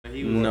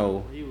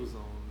No. He was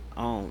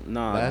on.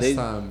 Nah. Last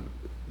time,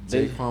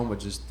 Jaquan would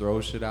just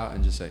throw shit out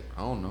and just say,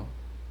 I don't know.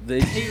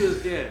 He was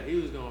going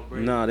to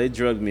break. Nah, they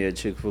drugged me at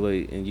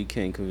Chick-fil-A, and you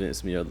can't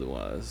convince me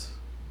otherwise.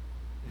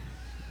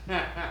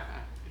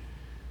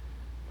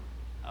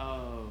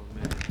 Oh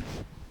man.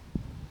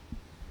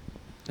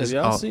 Have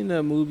y'all seen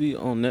that movie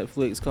on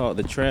Netflix called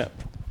The Trap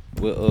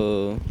with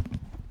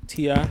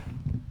T.I.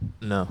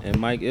 No. and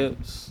Mike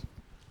Epps?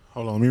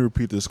 Hold on, let me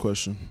repeat this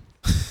question.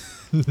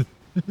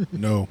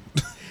 No.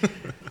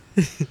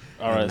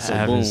 All right, so I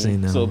haven't boom.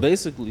 seen that So one.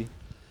 basically,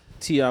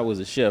 T.I. was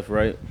a chef,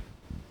 right?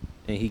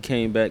 And he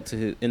came back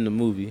to in the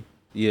movie.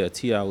 Yeah,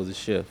 T.I. was a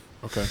chef.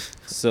 Okay.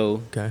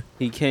 So Okay.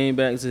 he came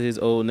back to his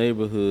old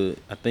neighborhood.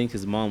 I think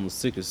his mom was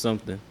sick or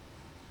something,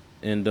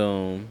 and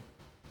the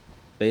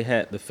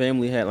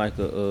family had like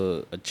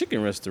a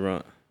chicken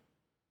restaurant.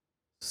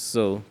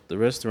 So the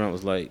restaurant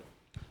was like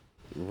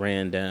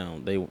ran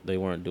down. They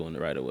weren't doing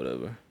it right or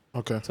whatever.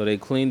 Okay. So they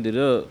cleaned it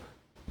up,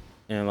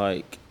 and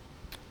like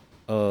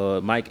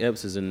Mike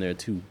Epps is in there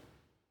too.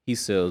 He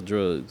sells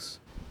drugs,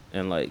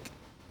 and like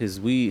his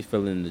weed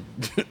fell in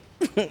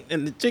the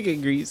in the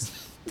chicken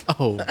grease.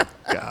 Oh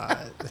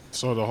God.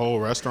 So the whole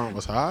restaurant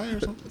was high or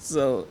something?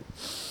 So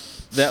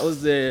that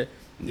was their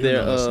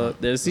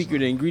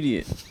secret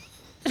ingredient.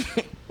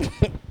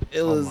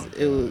 It was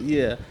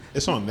yeah.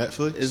 It's on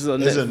Netflix? It's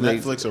on Is it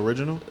Netflix. Netflix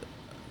original?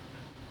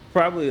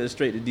 Probably a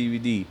straight to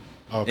DVD.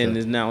 Okay.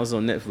 And now it's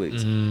on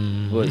Netflix.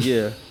 But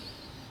yeah,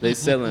 they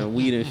selling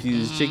weed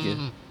infused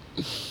chicken.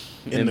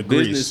 In and the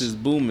business grease. is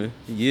booming.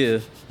 Yeah.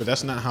 But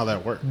that's not how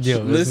that works. Yo,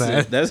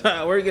 Listen, that's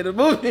how I work in the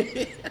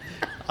movie.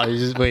 Oh, you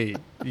just wait.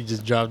 You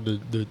just dropped the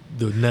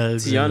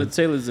nugs. Tiana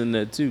Taylor's in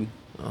there too.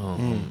 Oh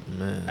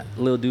man.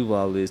 Lil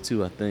Duval is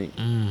too, I think.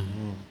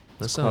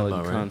 That sounds Quality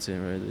about right.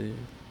 content right there.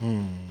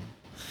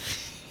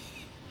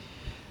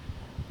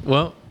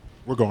 Well,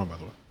 We're going, by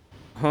the way.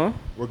 Huh?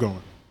 We're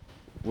going.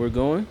 We're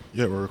going?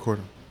 Yeah, we're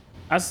recording.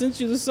 I sent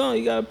you the song.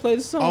 You gotta play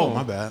the song. Oh,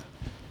 my bad.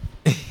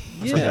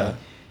 Yeah. forgot.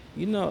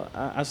 You know,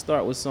 I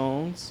start with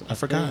songs. I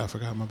forgot,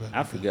 my bad.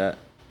 I forgot.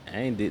 I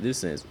ain't did this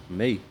since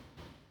May.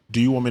 Do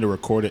you want me to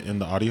record it in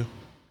the audio?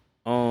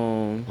 Huh?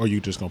 Or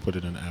you just going to put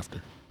it in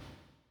after?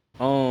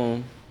 Huh?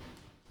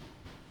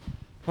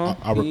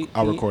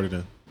 I'll record it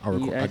in. I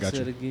got that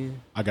you.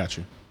 again. I got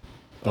you.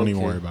 Don't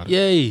even Okay. worry about it.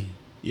 yay.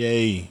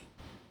 Yay.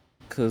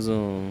 Cause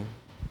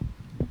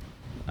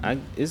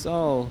it's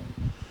all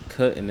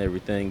cut and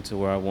everything to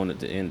where I wanted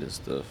to end this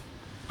stuff.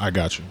 I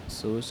got you.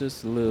 So it's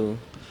just a little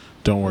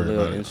Don't worry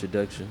about it.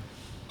 introduction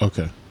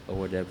Okay. or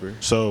whatever.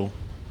 So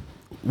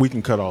we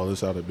can cut all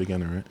this out at the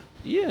beginning, right?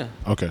 Yeah.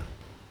 Okay.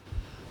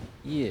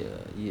 Yeah.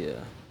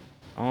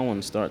 I don't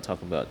want to start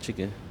talking about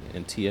chicken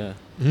and T.I.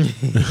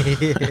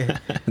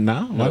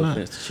 No, why No not?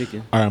 offense to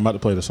chicken. All right, I'm about to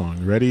play the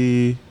song.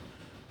 Ready?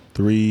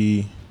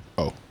 3.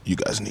 Oh, you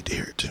guys need to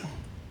hear it too.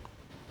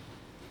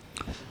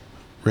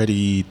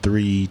 Ready?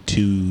 3, 2.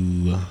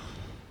 Okay,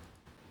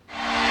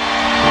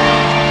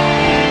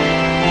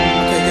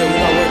 good. We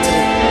got work to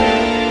do.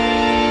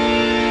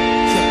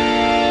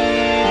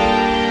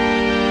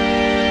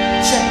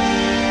 Check.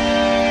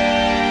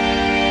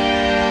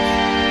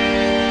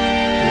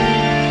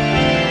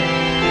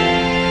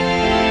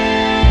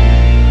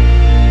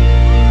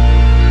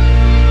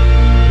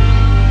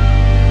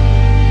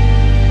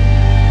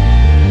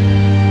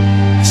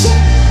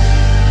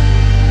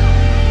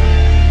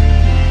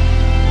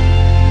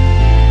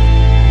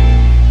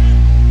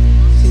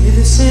 See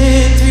this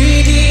in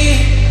 3D.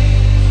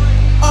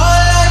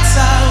 All lights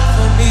out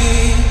for me.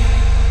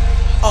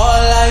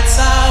 All lights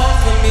out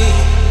for me.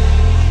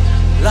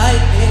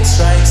 Lightning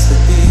strikes the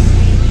beat.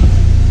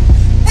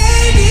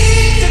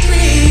 80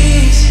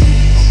 degrees.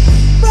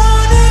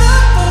 Running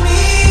up for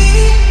me.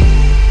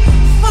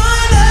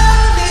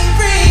 Finally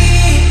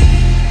free.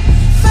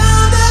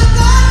 Found a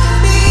God for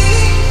me.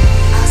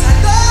 As I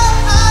go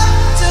out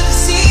to the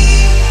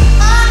sea,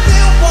 I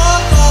can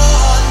walk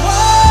on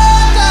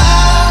water.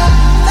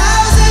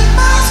 1,000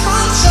 miles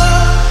from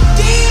shore.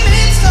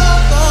 Demons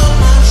stuck on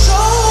my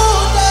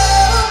shoulder.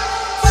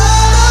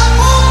 Father,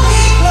 hold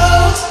me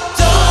close.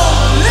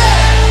 Don't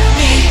let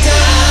me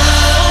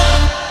down.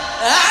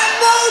 I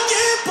know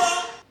you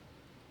won't.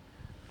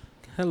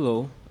 Hello,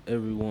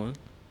 everyone.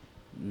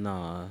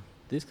 Nah,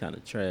 this kind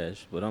of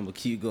trash, but I'm gonna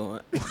keep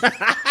going.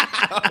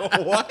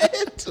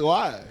 What?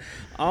 Why?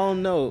 I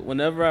don't know.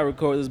 Whenever I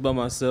record this by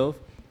myself,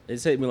 it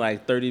take me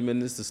like 30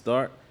 minutes to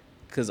start,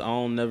 cause I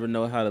don't never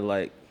know how to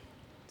like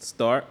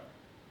start.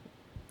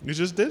 You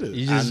just did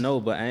it. I know,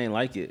 but I ain't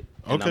like it.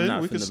 And Okay, I'm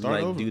not we can finna start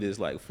like over. do this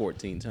like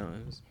 14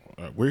 times.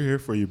 All right, we're here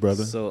for you,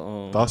 brother.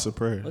 So Thoughts and what's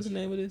prayers. the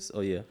name of this?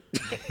 Oh yeah.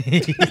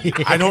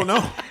 I don't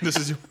know. This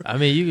is your. I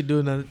mean, you could do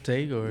another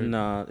take or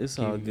Nah, it's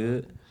all Keep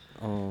good.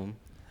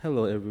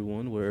 Hello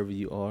everyone, wherever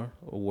you are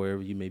or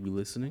wherever you may be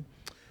listening.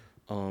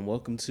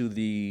 Welcome to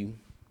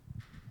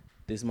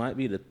this might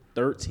be the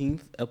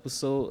 13th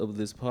episode of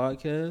this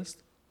podcast,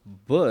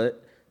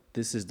 but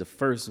this is the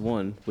first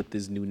one with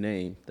this new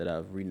name that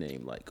I've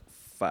renamed like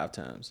 5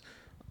 times.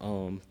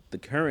 The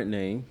current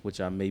name, which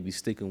I may be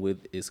sticking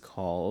with, is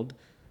called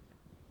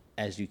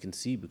as you can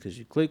see because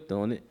you clicked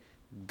on it,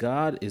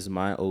 God is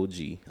my OG.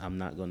 I'm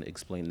not going to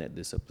explain that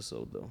this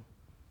episode though.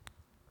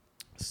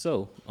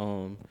 So,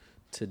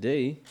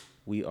 today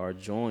we are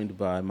joined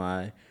by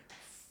my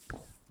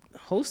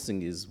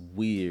hosting is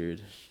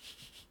weird.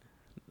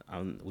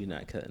 We're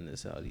not cutting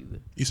this out either.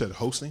 You said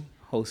hosting?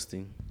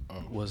 Hosting.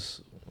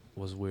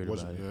 Was weird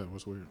What's, about it. yeah,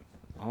 what's weird?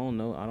 I don't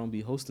know. I don't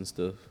be hosting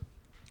stuff.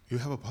 You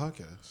have a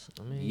podcast.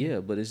 I mean, Yeah,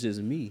 but it's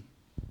just me.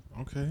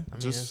 Okay. I mean,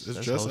 It's that's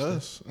just hosting.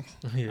 us.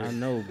 Yeah. I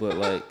know, but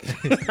like,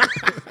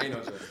 Ain't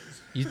no joke.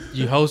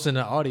 You hosting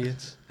the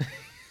audience.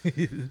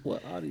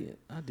 what audience?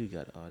 I do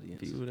got an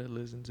audience. People that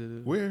listen to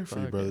the We're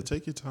free, podcast. brother.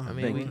 Take your time.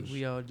 I Thank mean, you.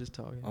 we all just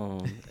talking.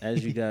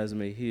 As you guys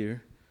may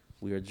hear,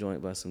 we are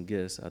joined by some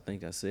guests. I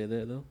think I said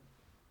that though.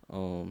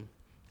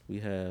 We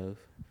have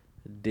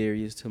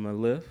Darius to my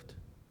left.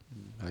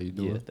 How you Yeah,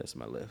 doing? that's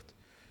my left.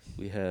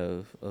 We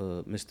have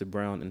Mr.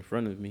 Brown in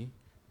front of me.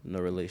 No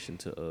relation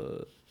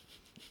to.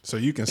 So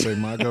you can say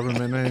my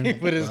government name.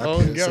 put his but I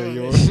whole can't say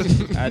government.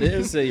 yours. I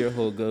didn't say your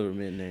whole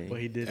government name. But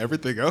he did.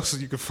 Everything else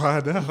you can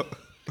find out.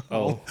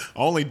 Oh. I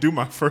only do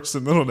my first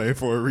and middle name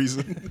for a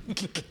reason.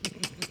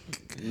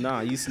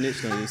 Nah, you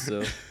snitched on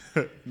yourself.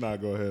 Nah,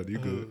 go ahead. You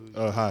good.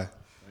 Hi.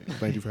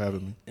 Thank you for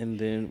having me. And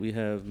then we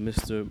have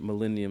Mr.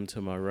 Millennium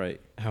to my right.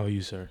 How are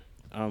you, sir?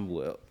 I'm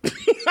well.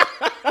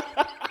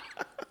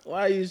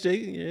 Why are you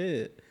shaking your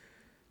head?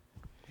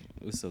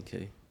 It's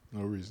okay.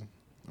 No reason.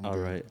 I'm All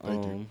good. right.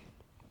 Thank you.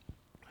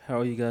 How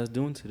are you guys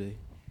doing today?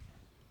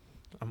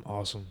 I'm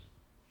awesome.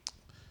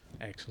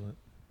 Excellent.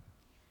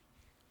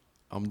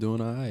 I'm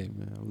doing all right,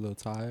 man. I'm a little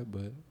tired,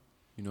 but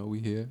you know we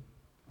here.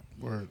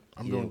 Word.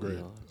 I'm Yeah, doing we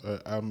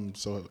great. I'm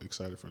so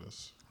excited for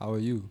this. How are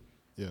you?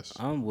 Yes.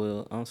 I'm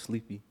well. I'm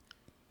sleepy.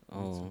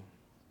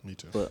 Me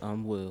too. But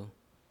I'm well.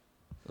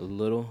 A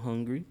little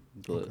hungry,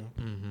 but Okay.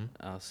 Mm-hmm.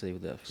 I'll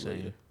save that for Same.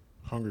 later.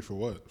 Hungry for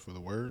what? For the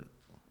word?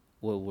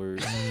 What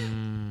word?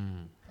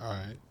 All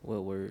right.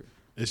 What word?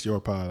 It's your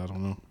pod. I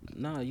don't know.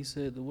 Nah, you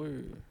said the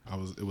word.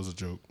 It was a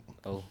joke.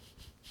 Oh,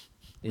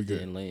 We it good.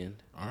 didn't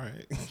land. All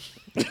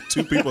right.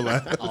 Two people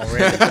laughed.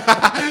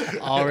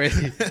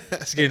 Already.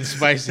 It's getting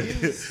spicy.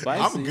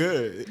 Spicy. I'm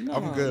good. I'm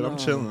Nah, good. I'm nah.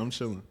 chilling. I'm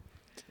chilling.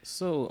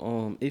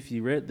 So, if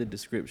you read the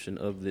description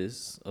of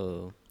this,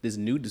 this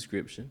new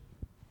description,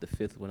 the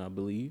fifth one, I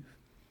believe,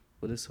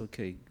 but it's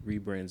okay.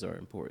 Rebrands are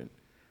important.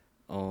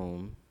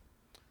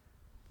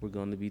 We're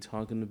going to be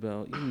talking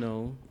about,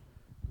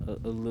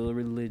 a little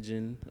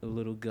religion, a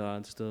little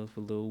God stuff, a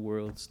little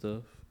world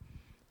stuff.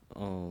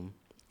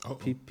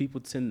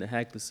 People tend to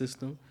hack the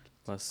system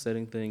by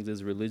setting things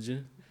as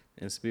religion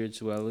and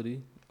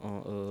spirituality.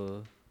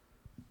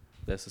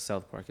 That's a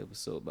South Park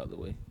episode, by the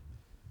way.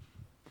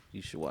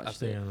 You should watch I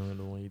think I that. know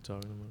the one you're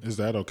talking about. Is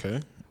that okay?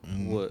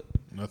 What?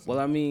 Nothing. Well,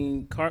 I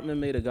mean, Cartman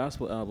made a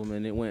gospel album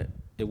and it went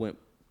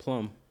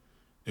plum.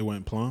 It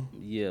went plum.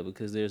 Yeah,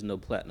 because there's no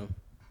platinum.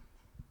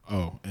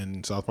 Oh,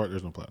 in South Park,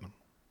 there's no platinum.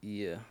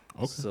 Yeah.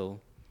 Okay. So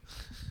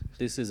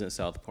this isn't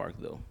South Park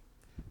though.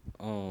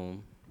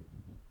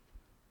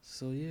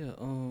 So yeah.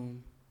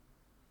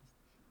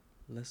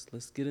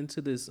 Let's get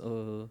into this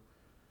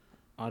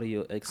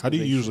audio excavation. How do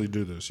you usually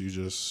do this? You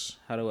just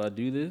How do I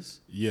do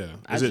this? yeah.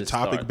 I Is it just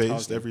start topic based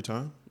talking. every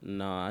time?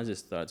 Nah, I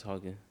just start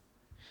talking.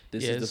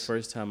 This Yeah, is the it's-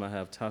 first time I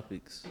have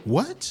topics.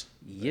 What?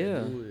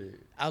 Yeah.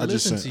 I just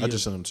listened sent- to I your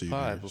just sent them to you,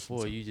 pod guys.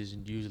 before. You just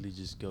usually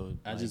just go.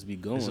 I like, just be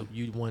it's going.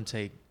 you one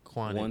take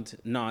quantity.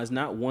 No, it's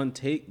not one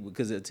take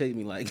because it take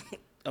me like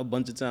a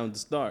bunch of time to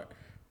start.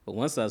 But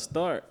once I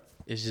start,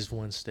 It's just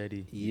one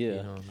steady. yeah,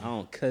 You know, I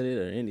don't cut it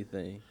or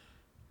anything.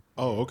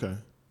 Oh, okay.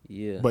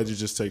 Yeah, But it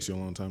just takes you a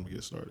long time to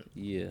get started.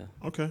 yeah.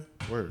 Okay.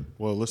 Word.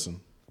 Well, listen,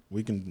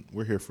 we're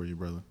here for you,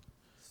 brother.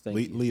 Thank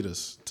Lead, you. lead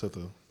us to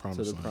the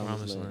promised the land. promised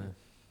promised land. land.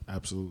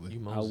 Absolutely. You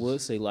I Moses.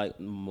 would say like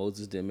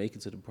Moses didn't make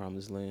it to the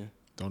promised land.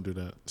 Don't do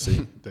that.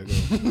 See, there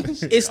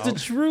goes. It's the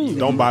truth.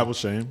 Don't Bible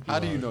shame. How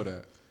do you know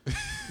that?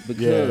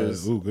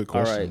 Because Yeah. Ooh, good all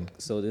question.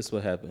 right, so this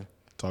what happened.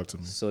 Talk to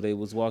me. So they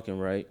was walking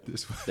right.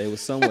 This They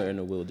was somewhere in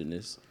the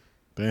wilderness.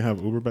 They didn't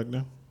have Uber back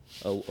then.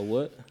 A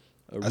what?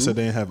 I said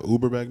they didn't have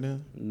Uber back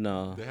then.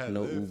 No, They had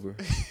no Lyft. Uber.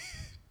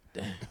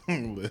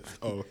 Lyft.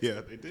 Oh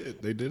yeah, they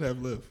did. They did have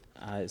Lyft.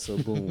 All right, so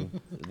boom,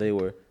 they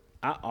were.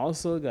 I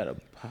also got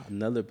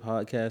another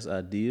podcast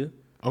idea,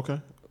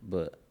 Okay,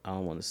 but I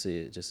don't want to say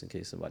it just in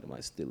case somebody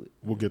might steal it.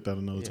 we'll get that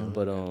another Yeah. time.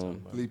 But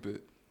bleep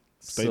it.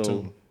 Stay so,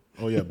 tuned.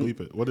 Oh yeah, bleep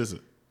it. What is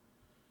it?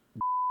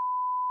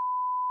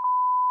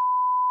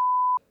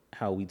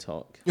 How we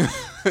talk.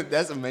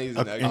 That's amazing.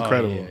 actually.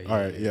 Incredible. yeah, All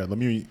right, yeah. Let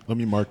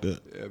me mark that.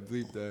 Yeah,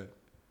 bleep that.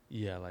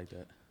 Yeah, I like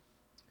that.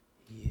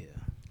 Yeah.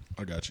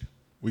 I got you.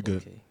 We good.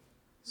 Okay.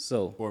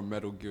 So Or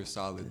Metal Gear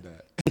Solid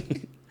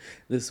that.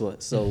 this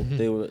what? So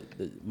they were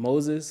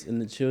Moses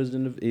and the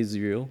children of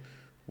Israel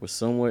were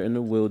somewhere in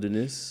the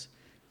wilderness,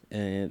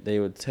 and they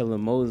were telling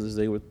Moses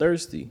they were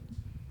thirsty.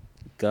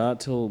 God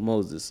told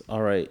Moses,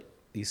 "All right,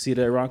 you see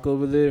that rock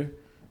over there?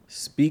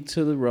 Speak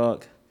to the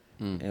rock,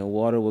 and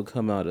water will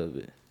come out of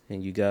it,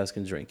 and you guys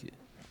can drink it."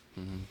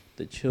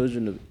 The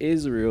children of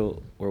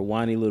Israel were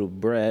whiny little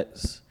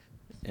brats,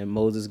 and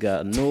Moses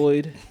got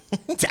annoyed.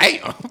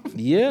 Damn.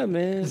 Yeah,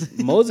 man.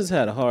 Moses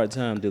had a hard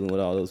time dealing with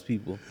all those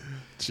people.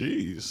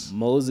 Jeez.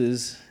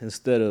 Moses,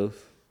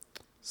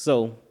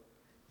 so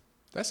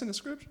That's in the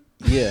scripture.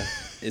 yeah,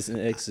 it's in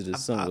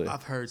Exodus somewhere.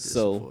 I've heard this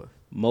so before.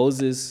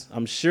 Moses,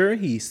 I'm sure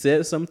he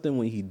said something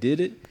when he did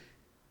it.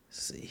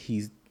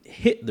 He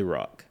hit the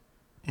rock,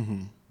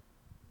 and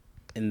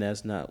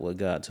that's not what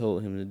God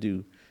told him to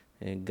do.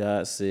 And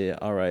God said,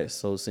 "All right,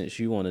 so since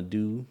you want to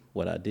do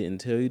what I didn't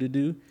tell you to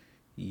do,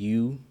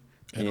 you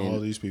And all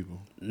these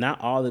people. not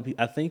all the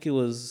people. I think it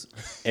was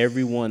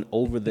everyone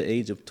over the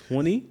age of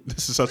 20.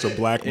 This is such a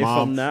black If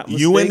mom. I'm not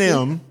You and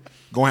mistaken. them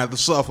gonna have to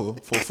suffer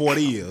for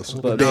 40 years.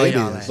 But, No,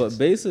 y'all ain't. but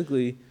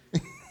basically,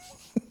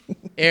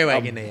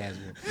 Everybody getting their ass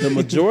whooped. the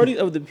majority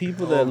of the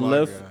people that my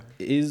left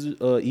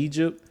God.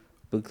 Egypt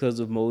because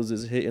of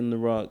Moses hitting the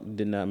rock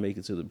did not make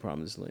it to the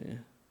promised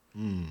land.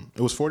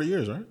 It was 40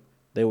 years, right?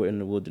 They were in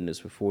the wilderness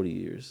for 40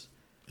 years.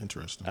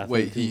 Interesting. I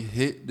Wait, think he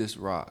hit this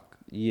rock,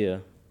 Yeah.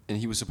 and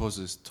he was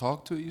supposed to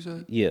talk to it. You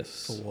said?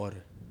 Yes. For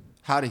water.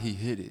 How did he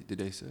hit it? Did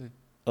they say?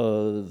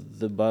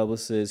 The Bible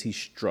says he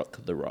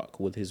struck the rock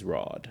with his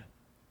rod.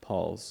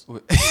 Pause.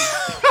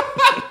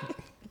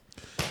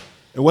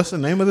 And what's the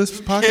name of this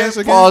podcast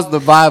again? Pause the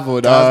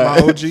Bible, God's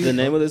dog. My The OG.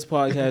 name of this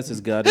podcast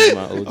is God is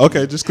My O.G.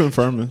 Okay, just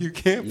confirming. You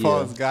can't Yeah.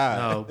 pause God.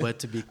 No, but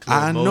to be clear,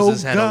 I know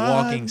Moses had God a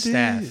walking did.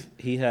 staff.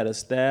 He had a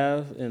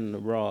staff and a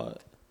rod.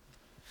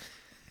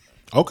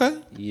 Okay.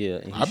 Yeah,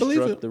 and he I believe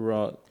struck it. the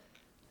rock,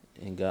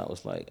 and God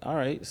was like, "All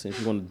right, since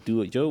you want to do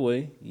it your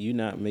way, you're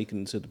not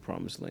making it to the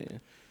promised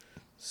land."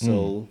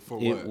 So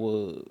For it what?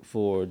 was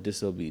for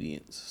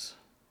disobedience.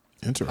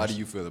 Interesting. How do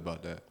you feel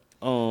about that?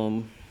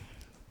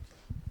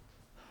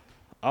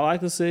 All I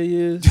can say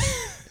is,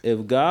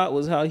 if God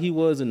was how He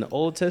was in the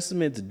Old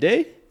Testament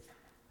today,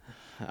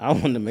 I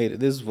wouldn't have made it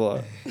this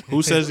far.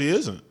 Who says he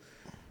isn't?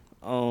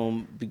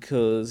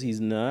 Because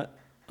He's not.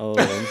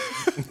 Okay.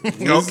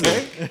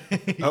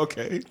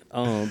 Okay.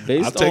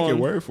 Based I'll take on your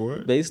word for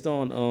it. based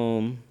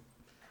on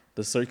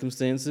the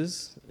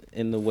circumstances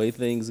and the way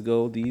things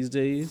go these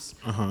days,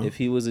 if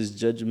he was as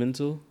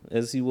judgmental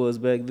as he was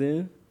back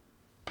then,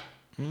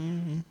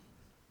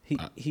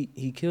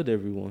 he killed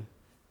everyone.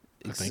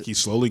 I think he's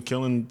slowly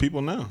killing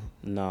people now.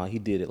 Nah, he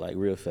did it like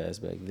real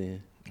fast back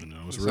then. You know,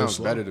 it's It real sounds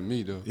slow. better to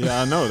me though.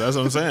 Yeah, I know. That's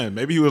what I'm saying.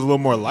 Maybe he was a little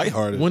more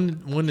lighthearted.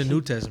 When the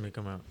New Testament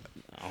come out?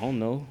 I don't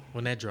know.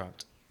 When that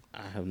dropped?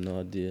 I have no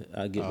idea.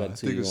 I'll get I back to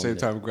think you the on same that.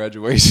 time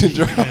graduation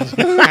dropped.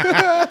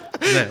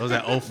 Was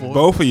that 04?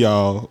 Both of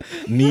y'all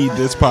need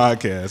this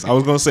podcast. I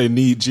was gonna say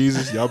need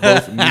Jesus. Y'all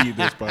both need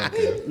this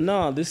podcast.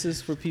 No, this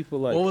is for people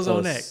like What was us.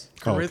 on that?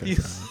 Oh, okay.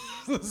 Corinthians?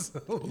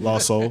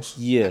 Lost souls.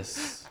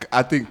 Yes.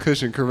 I think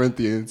Cushion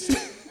Corinthians.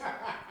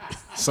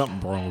 Something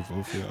wrong with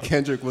both of y'all.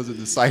 Kendrick was a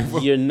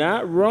disciple. You're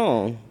not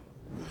wrong.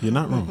 You're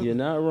not wrong. You're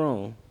not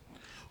wrong.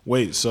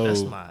 Wait, so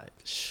That's my.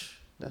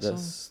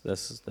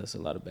 That's a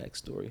lot of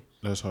backstory.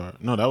 that's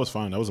hard. No, that was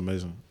fine. That was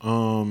amazing.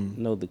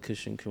 No, the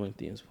Cushion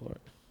Corinthians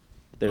part.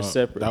 They're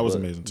separate. that was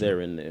but amazing, too.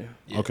 They're in there.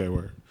 Okay,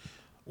 word.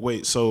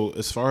 Wait, so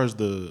as far as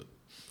the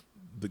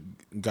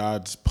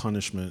God's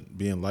punishment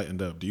being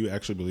lightened up, do you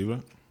actually believe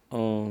that?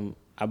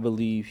 I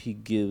believe he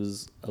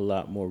gives a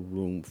lot more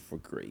room for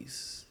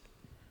grace.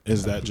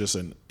 Is that just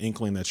an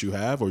inkling that you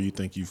have, or you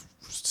think you've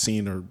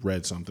seen or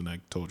read something that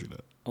told you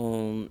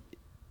that?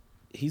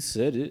 He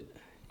said it,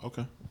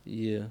 Okay.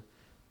 yeah,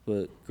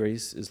 but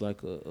grace is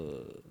like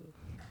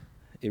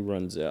it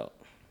runs out.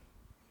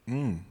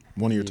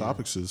 One of your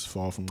topics is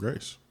fall from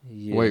grace.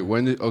 Yeah. Wait,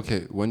 when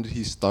did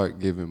he start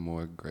giving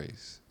more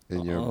grace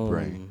in your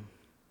brain?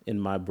 In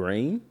my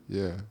brain,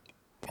 Yeah.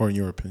 Or in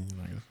your opinion,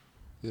 I guess.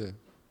 Yeah.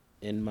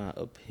 in my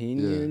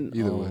opinion,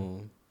 Yeah, either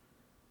way.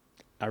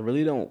 I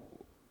really don't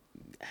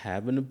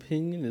have an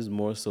opinion. It's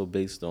more so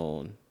based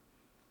on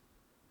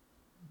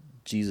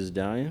Jesus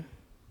dying.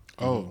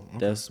 Oh, okay.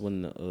 That's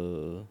when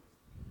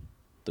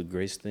the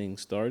grace thing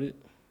started,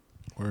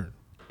 Word.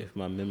 if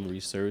my memory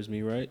serves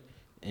me right.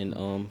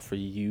 And for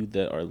you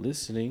that are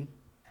listening,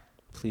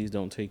 please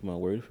don't take my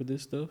word for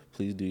this stuff.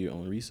 Please do your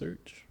own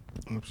research.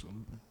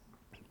 Absolutely.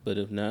 But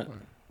if not,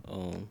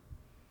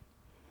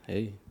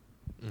 hey,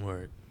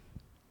 Word.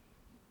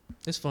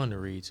 It's fun to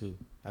read too.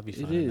 I'd be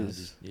It fine. now is.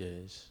 just- yeah,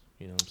 it's,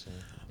 you know what I'm saying?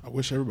 I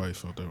wish everybody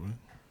felt that way.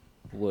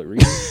 what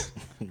reading?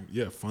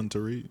 Yeah, fun to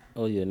read.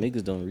 Oh yeah,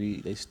 niggas don't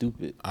read. They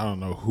stupid. I don't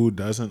know who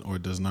doesn't or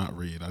does not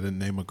read. I didn't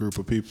name a group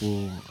of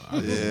people.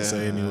 I didn't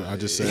say any. I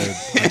just said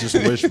I just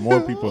wish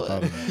more people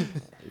thought of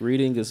that.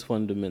 Reading is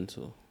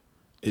fundamental.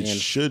 It and,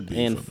 should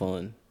be and fun.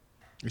 fun,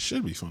 It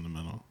should be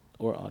fundamental.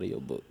 or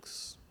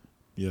audiobooks.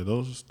 Yeah,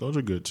 those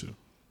are good too.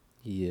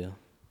 Yeah,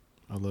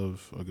 I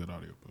love a good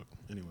audiobook.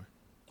 Anyway,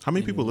 how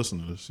many people listen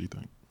to this? You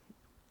think?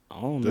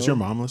 I don't know. Does your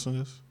mom listen to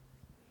this?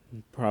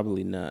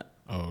 Probably not.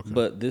 Oh, okay.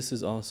 But this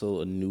is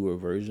also a newer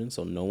version,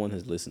 so no one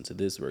has listened to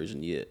this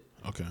version yet.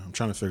 Okay, I'm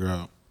trying to figure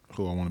out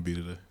who I want to be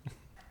today.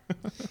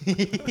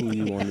 Who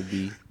you want to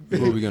be?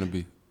 Who are we gonna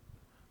be?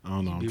 I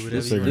don't know. I'm be just whatever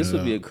you figuring This it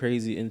would be a out.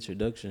 crazy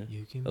introduction.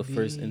 You can A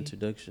first be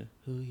introduction.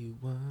 Who you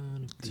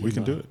want to be. We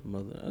can do it.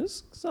 Mother,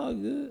 it's all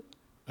good.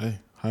 Hey,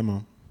 hi,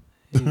 Mom.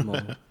 Hey,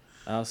 Mom.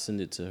 I'll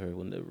send it to her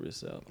whenever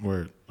it's out.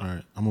 Word. All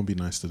right. I'm going to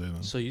be nice today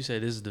then. So you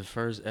said this is the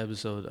first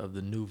episode of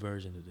the new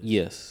version of this?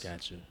 Yes.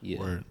 Gotcha. Yeah.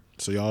 Word.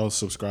 So y'all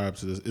subscribe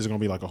to this. Is it going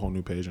to be like a whole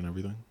new page and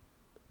everything?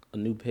 A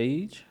new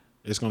page?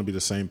 It's going to be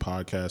the same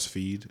podcast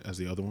feed as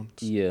the other ones?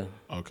 Yeah.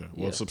 Okay.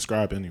 Well, Yeah.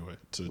 subscribe anyway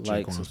to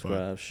Like, Jaquan's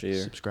subscribe,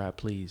 share, Subscribe,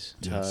 please.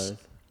 Yes. tithe.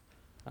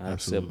 I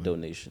Absolutely. accept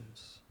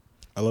donations.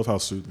 I love how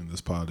soothing this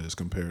pod is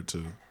compared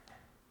to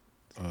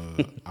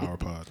our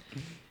pod.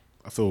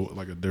 I feel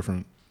like a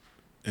different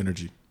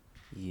energy.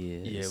 Yeah.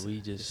 Yeah,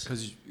 we just.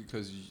 Because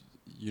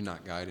you're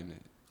not guiding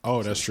it.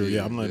 Oh, that's true.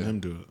 Yeah, I'm letting Yeah. him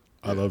do it.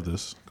 I love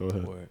this. Go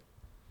ahead. Word.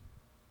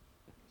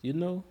 You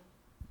know,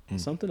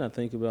 something I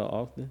think about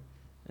often,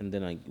 and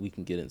then we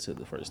can get into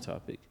the first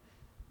topic.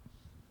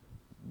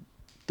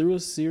 Through a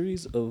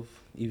series of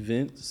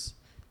events,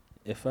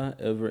 if I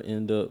ever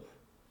end up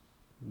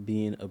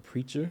being a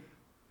preacher,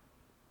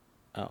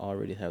 I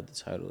already have the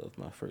title of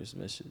my first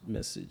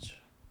message.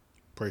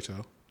 Pray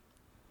tell.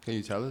 Can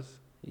you tell us?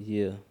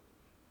 Yeah.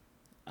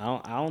 I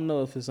don't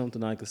know if it's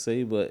something I could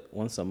say, but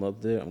once I'm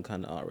up there, I'm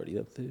kind of already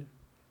up there.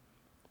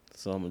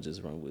 So I'm going to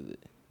just run with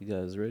it. You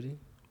guys ready?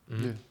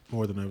 Yeah.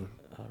 More than ever.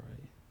 All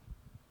right.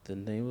 The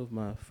name of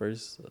my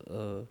first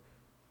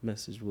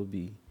message will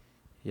be,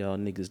 y'all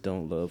niggas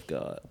don't love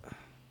God.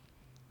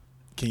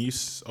 Can you?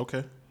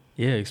 Okay.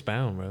 Yeah,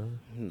 expound, bro.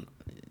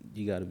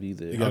 You got to be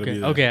there. You gotta Okay, be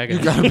there. okay, I got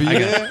it. gotta be I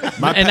got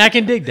it. And I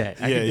can dig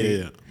that. I Yeah, can dig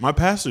yeah, yeah. My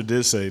pastor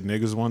did say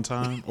niggas one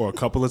time or a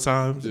couple of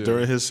times Yeah.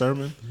 during his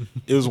sermon.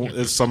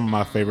 It's some of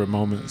my favorite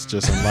moments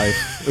just in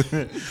life.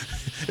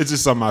 It's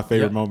just some of my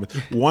favorite Yep. moments.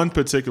 One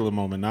particular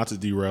moment, not to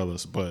derail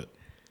us, but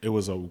it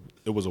was a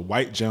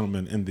white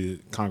gentleman in the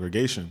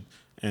congregation.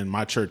 And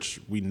my church,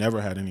 we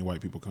never had any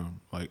white people come,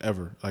 like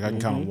ever. Like I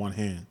can count on one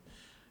hand.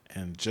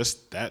 And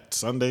just that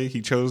Sunday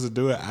he chose to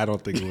do it. I don't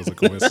think it was a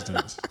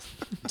coincidence.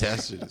 That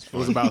shit is It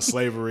was about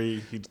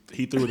slavery.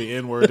 He threw the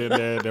N word in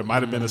there. There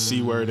might have been a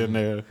C word in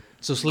there.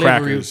 So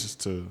slavery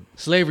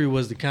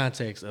was the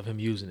context of him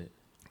using it.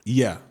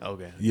 Yeah.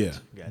 Okay. Yeah.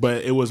 Gotcha.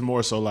 But it was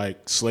more so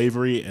like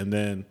slavery and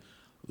then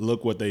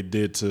look what they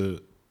did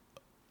to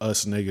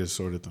us niggas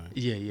sort of thing.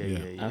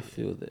 Yeah. I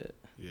feel that.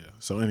 Yeah.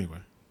 So anyway.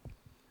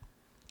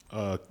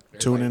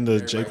 Tune in to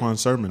Jaquan's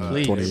sermon in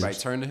Please. 20 Everybody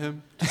years. turn to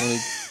him.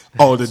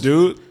 Oh, the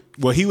dude?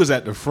 Well, he was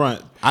at the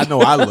front. I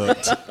know I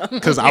looked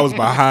because I was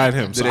behind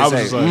him. So Did I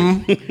they was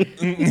say,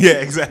 just like, yeah,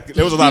 exactly.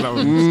 There was a lot of,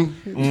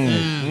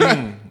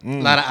 A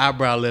lot of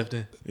eyebrow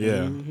lifting.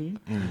 yeah.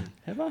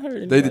 Have I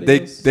heard They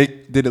anybody else? they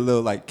did a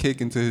little like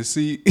kick into his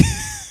seat.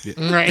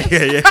 Right.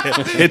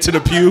 Yeah. Into the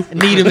pew,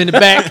 Need him in the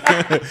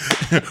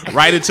back.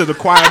 right into the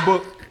choir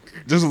book.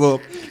 Just a little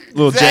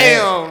Damn.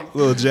 jab.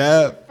 Little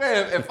jab.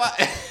 Man, if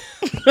I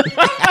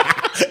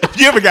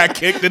You ever got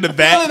kicked in the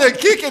back feeling a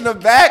kick in the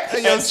back of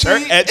your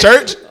seat, at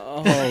church?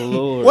 Oh,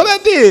 Lord. What I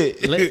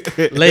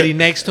did? Lady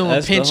next to him,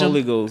 That's the pinch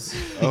Holy him. Ghost.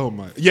 Oh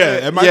my. Yeah,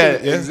 it might yeah,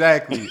 be, yeah.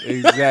 exactly.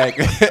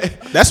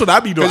 That's what I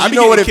be doing. I Because be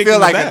you know what it getting kicked feel in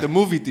the like back. at the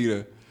movie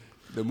theater.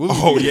 The movie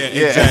Oh yeah,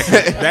 theater.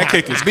 exactly. That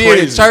kick is Being in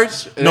crazy.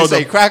 church and No, they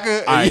say the-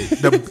 cracker. All right,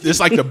 it's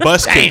like the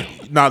bus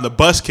kick. Nah, the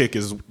bus kick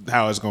is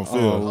how it's gonna feel.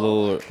 Oh,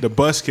 Lord. The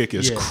bus kick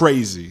is Yeah.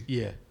 crazy.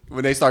 Yeah.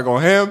 When they start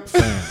going ham.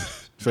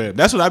 Fair.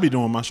 That's what I be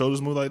doing. When my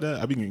shoulders move like that,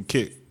 I be getting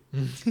kicked.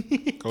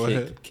 Go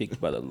ahead. Kicked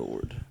by the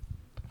Lord.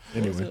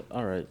 What was Anyway, that?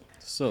 All right.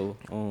 So,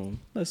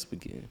 let's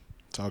begin.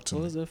 talk to What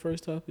me. was that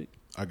first topic?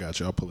 I got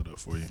you. I'll pull it up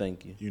for you.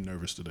 Thank you. You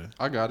nervous today?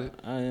 I got it.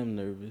 I am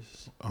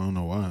nervous. I don't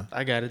know why.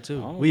 I got it too.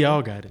 I don't We know.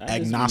 all got it. I just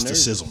be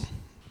Agnosticism.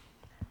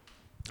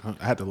 nervous.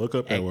 I had to look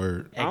up that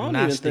word. I don't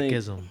even think-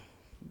 Agnosticism.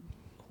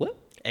 What?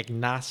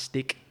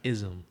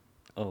 Agnosticism.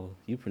 Oh,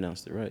 you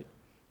pronounced it right.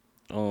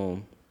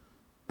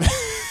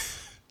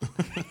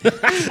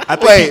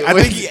 I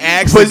think he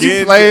asked Was you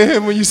again. playing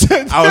him when you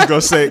said that? I was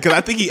gonna say because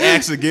I think he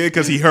asked again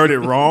because he heard it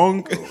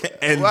wrong,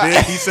 and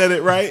then he said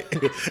it right,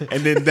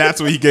 and then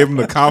that's when he gave him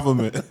the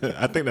compliment.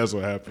 I think that's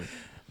what happened.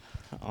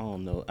 I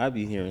don't know. I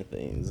be hearing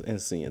things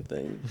and seeing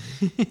things.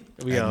 We all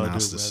do, brother.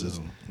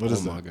 Agnosticism. What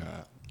is oh my that?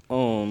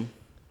 god.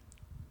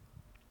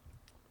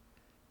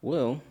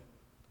 Well,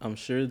 I'm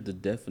sure the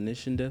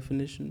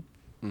definition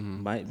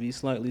might be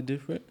slightly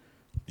different,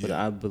 but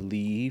Yeah. I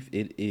believe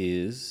it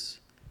is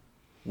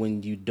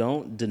when you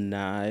don't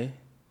deny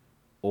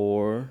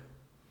or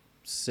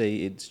say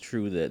it's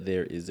true that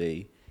there is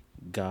a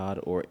God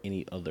or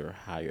any other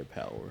higher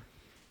power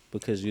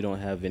because you don't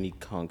have any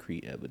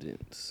concrete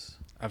evidence.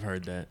 I've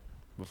heard that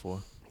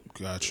before.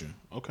 Got you.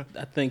 Okay.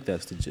 I think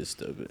that's the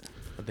gist of it.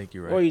 I think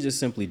you're Or right. you just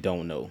simply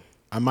don't know.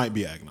 I might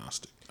be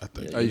agnostic. I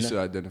think. Yeah. I used to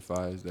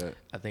identify as that.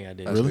 I think I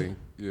did. I Really? think,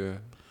 yeah.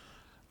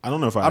 I don't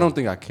know if I don't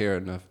think I care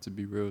enough to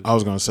be real. I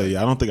was gonna say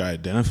yeah. I don't think I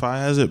identify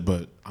as it,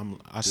 but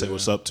I say Yeah.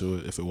 what's up to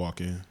it if it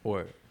walk in.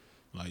 Or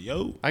Like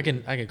yo, I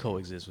can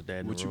coexist with that.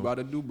 in What the you room. about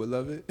to do,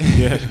 beloved?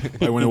 yeah.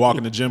 Like when they walk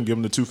in the gym, give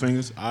them the two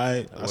fingers.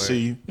 I see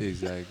you.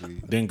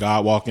 Exactly. Then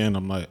God walk in.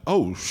 I'm like,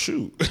 oh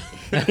shoot,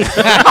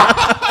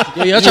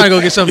 Yo, y'all trying to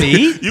go get something to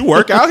eat? you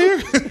work out here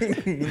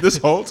this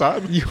whole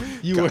time.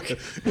 You work.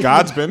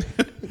 God's been.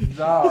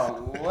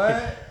 Dog,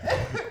 what?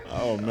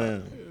 Oh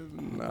man.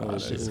 Oh,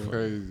 that's shit.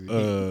 crazy.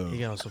 He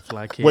got on some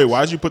fly kicks. Wait,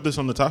 why'd you put this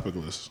on the topic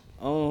list?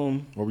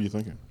 Um, What were you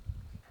thinking?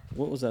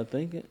 what was I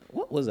thinking?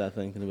 What was I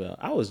thinking about?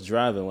 I was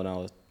driving when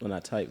I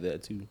typed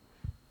that too.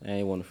 I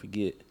ain't want to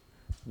forget,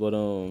 but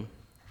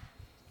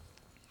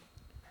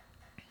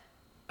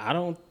I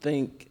don't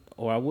think,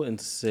 or I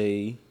wouldn't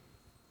say,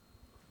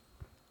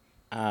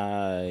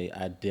 I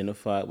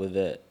identified with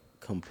that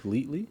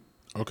completely,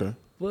 Okay.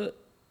 but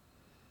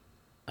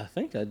I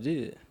think I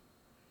did.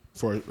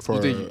 For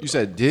You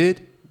said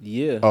did?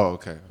 Yeah, Oh,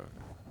 okay.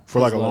 for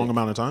like a it's long like-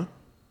 amount of time?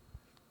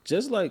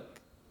 just like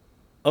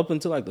up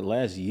until like the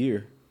last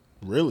year.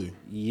 Really?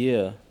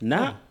 Yeah,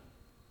 not.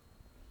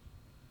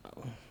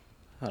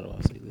 How do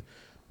I say this?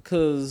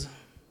 Because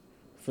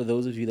for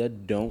those of you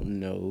that don't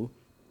know,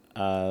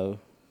 I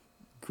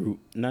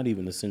not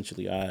even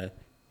essentially, I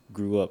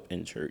grew up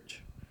in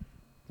church.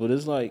 But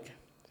it's like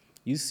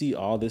you see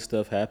all this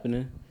stuff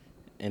happening,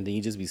 and then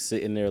you just be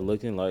sitting there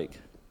looking like,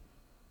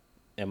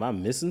 am I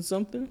missing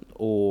something?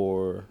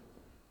 Or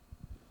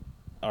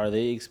are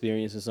they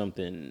experiencing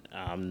something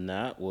I'm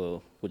not?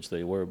 Well, which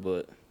they were,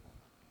 but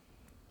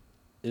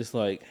it's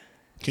like,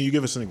 Can you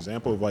give us an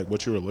example of like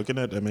what you were looking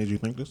at that made you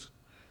think this?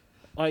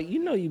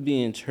 you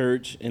be in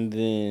church and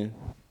then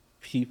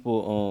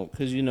people,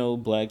 because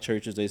black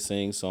churches, they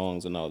sing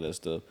songs and all that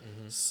stuff.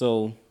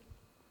 So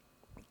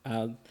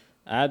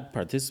I'd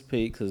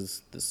participate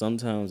because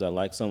sometimes I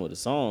like some of the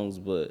songs,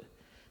 but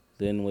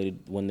then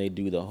when they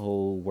do the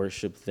whole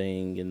worship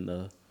thing and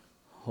the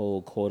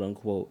whole quote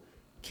unquote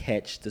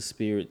catch the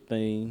spirit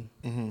thing,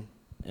 and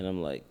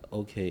I'm like,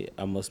 okay,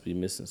 I must be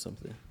missing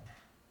something,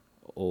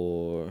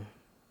 or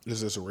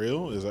Is this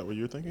real? Is that what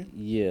you're thinking?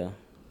 yeah,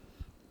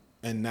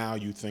 And now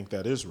you think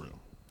that is real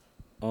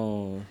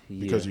yeah.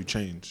 because you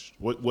changed.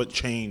 What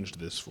changed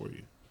this for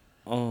you?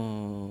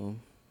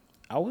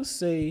 I would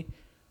say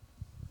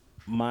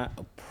my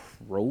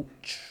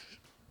approach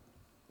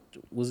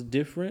was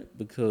different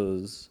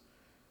because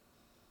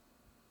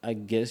I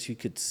guess you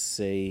could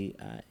say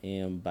I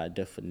am by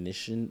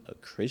definition a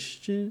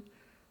Christian,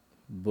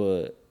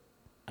 but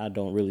I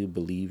don't really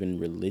believe in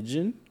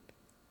religion.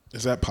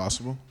 Is that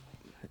possible?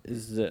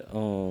 Is that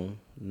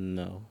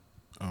no.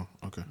 Oh,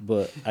 okay.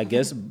 But I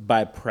guess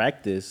by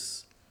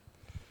practice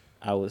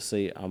I would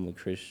say I'm a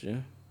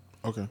Christian,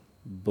 Okay.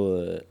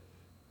 but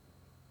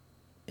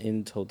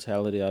in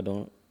totality I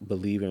don't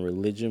believe in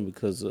religion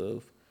because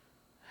of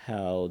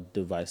how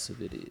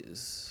divisive it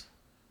is.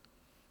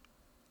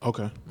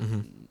 Okay.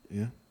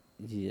 Yeah.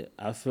 Yeah,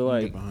 I feel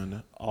I can like get behind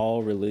that.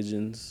 all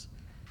religions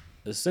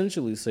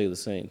essentially say the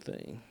same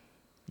thing,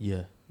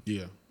 Yeah.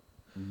 Yeah.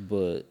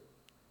 but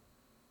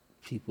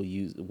people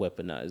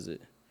weaponize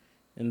it.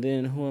 And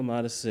then who am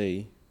I to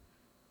say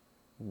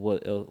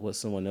what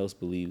someone else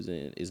believes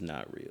in is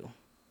not real?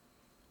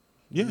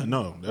 Yeah.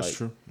 No, that's Like-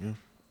 true. Yeah.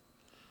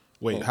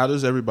 Wait, Oh. how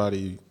does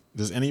everybody?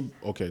 Does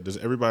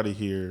everybody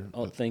here?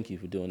 Oh, thank you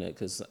for doing that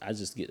because I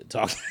just get to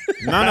talk.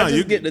 No, I no, just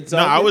you get to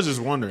No, I talking, was just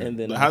wondering. and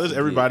then How I does forget.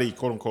 everybody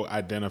quote unquote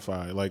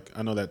identify? Like,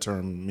 I know that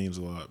term means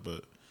a lot,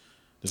 but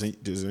does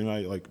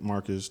anybody like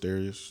Marcus,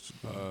 Darius?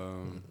 I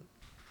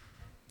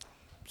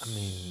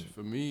mean,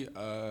 for me,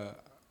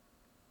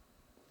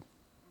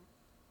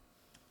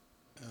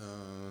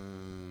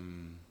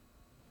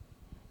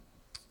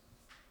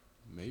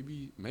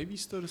 maybe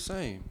still the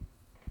same.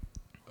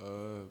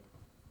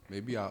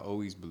 Maybe I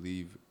always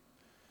believe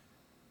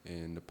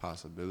in the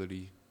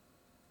possibility.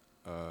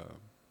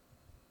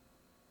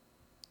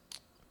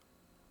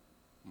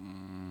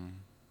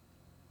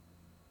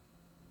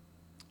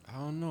 I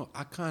don't know.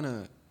 I kind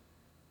of,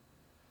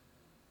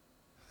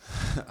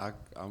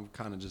 I'm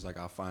kind of just like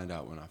I'll find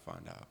out when I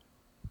find out.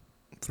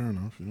 Fair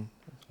enough. Yeah.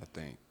 I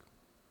think.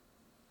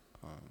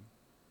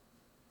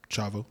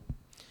 Chavo.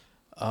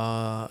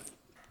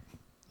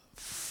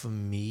 For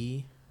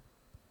me,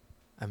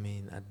 I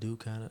mean, I do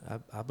kind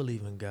of. I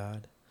believe in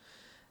God,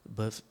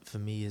 but for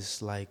me,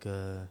 it's like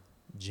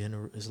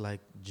It's like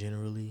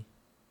generally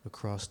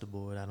across the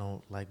board. I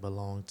don't like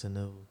belong to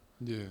no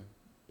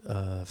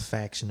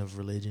faction of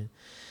religion,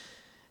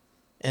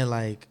 and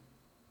like,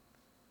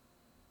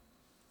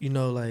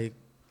 like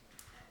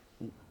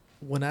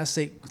when I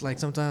say like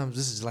sometimes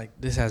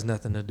this has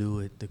nothing to do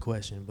with the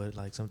question, but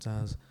like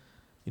sometimes.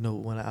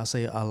 When I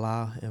say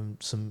Allah and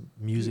some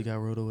music I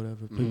wrote or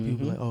whatever,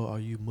 people like, oh,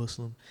 are you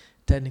Muslim?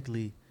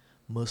 Technically,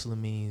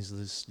 Muslim means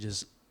this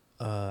just,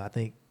 I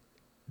think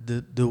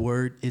the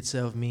word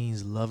itself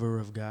means lover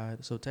of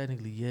God. So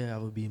technically, yeah, I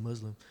would be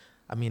Muslim.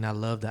 I mean, I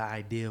love the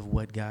idea of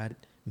what God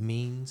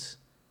means,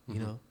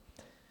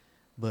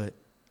 but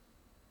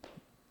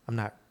I'm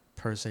not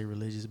per se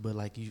religious, but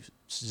like you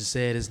just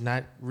said, it's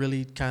not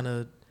really kind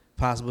of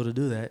possible to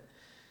do that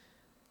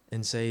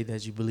and say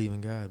that you believe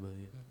in God, but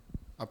yeah.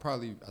 I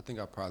think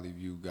I probably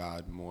view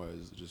God more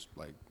as just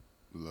like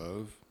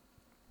love,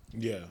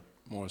 Yeah.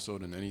 more so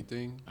than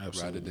anything,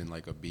 Absolutely. rather than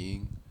like a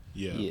being.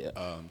 Yeah.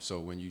 Yeah. So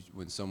when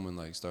someone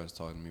like starts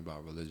talking to me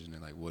about religion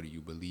and like what do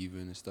you believe in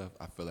and stuff,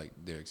 I feel like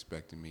they're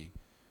expecting me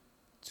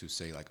to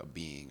say like a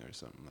being or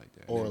something like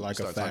that. Or And then like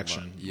you a start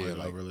talking faction, about,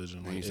 like a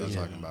religion, Then like you start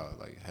Islam. talking about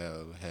like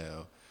hell,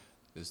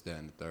 this, that,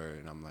 and the third,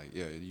 and I'm like,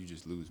 yeah, you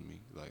just lose me.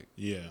 Like,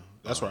 Yeah,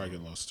 that's where I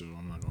get lost too.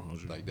 I'm not gonna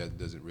hold you. like that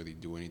doesn't really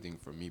do anything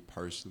for me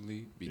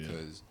personally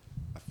because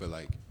I feel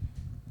like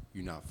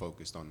you're not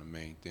focused on the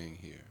main thing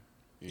here.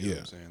 You know what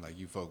I'm saying? Like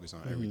you focus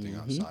on everything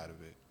outside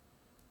of it,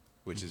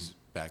 which is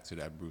back to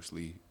that Bruce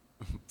Lee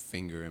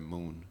finger and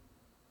moon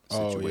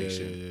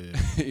situation.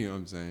 Yeah. You know what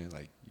I'm saying?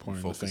 Like you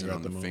Pointing the focusing finger on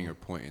at the the moon. finger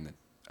pointing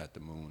at the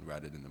moon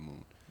rather than the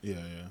moon. Yeah.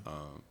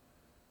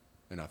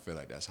 And I feel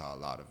like that's how a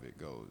lot of it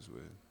goes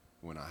with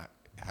when I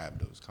have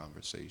those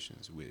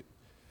conversations with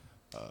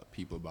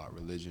people about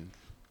religion.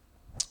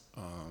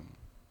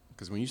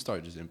 Because when you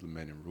start just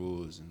implementing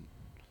rules and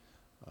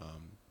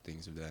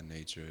things of that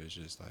nature, it's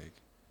just like,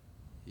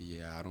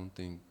 yeah, I don't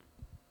think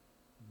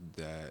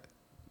that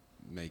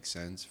makes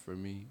sense for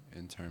me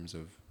in terms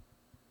of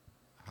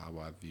how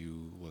I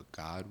view what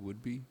God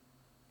would be.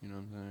 You know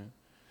what I'm saying?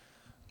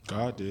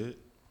 God did.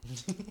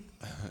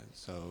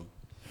 So,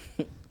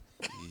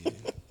 yeah.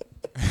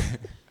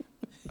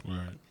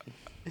 Right.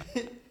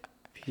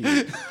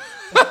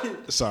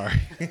 Sorry.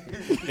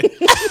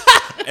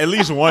 At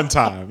least one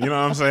time, you know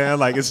what I'm saying?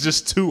 Like it's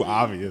just too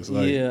obvious.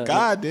 Like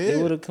God did.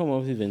 It would have come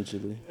up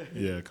eventually.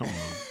 Yeah, come on.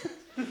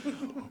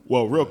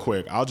 Well, real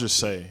quick, I'll just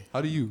say,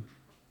 How do you?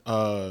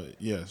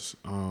 yes.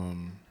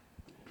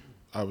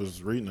 I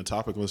was reading the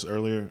topic list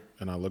earlier,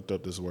 and I looked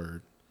up this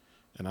word,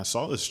 and I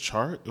saw this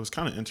chart. It was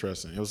kind of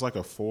interesting. It was like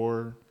a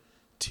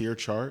 4-tier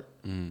chart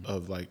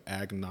of like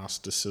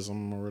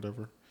agnosticism or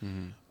whatever,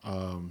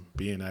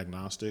 being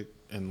agnostic,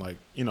 and like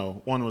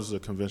one was the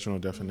conventional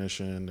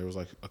definition. There was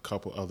like a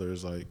couple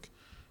others like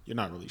you're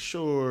not really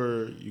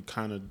sure. You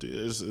kind of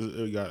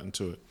it got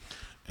into it,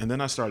 and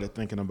then I started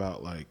thinking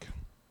about like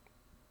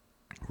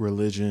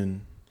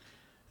religion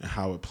and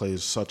how it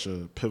plays such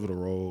a pivotal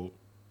role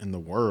in the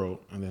world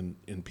and then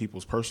in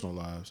people's personal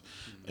lives.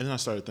 And then I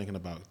started thinking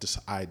about this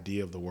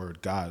idea of the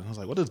word God. And I was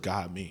like, what does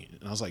God mean?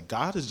 And I was like,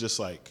 God is just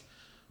like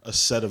a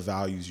set of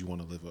values you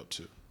want to live up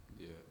to.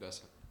 Yeah,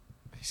 that's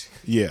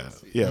basically.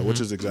 Yeah, which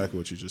is exactly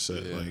what you just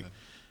said. Yeah. Like,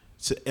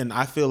 and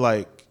I feel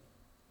like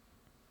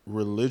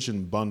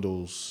religion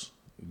bundles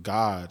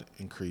God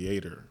and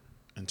creator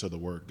into the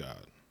word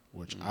God,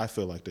 which I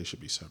feel like they should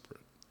be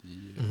separate.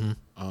 Yeah.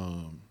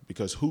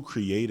 Because who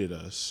created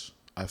us,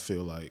 I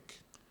feel like,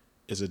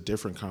 is a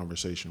different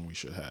conversation we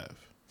should have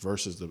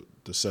versus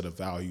the set of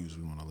values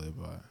we want to live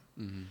by.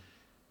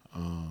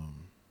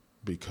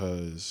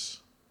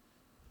 Because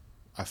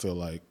I feel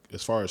like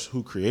as far as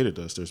who created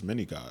us, there's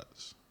many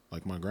gods,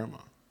 like my grandma,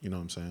 you know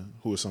what I'm saying?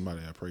 Who is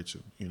somebody I pray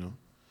to,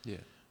 Yeah.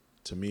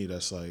 To me,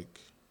 that's like,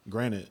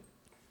 granted,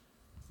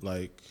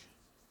 like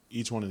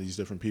each one of these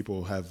different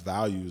people have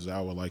values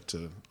I would like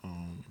to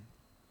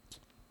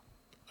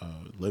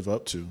live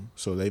up to,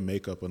 so they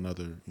make up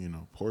another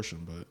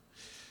portion. But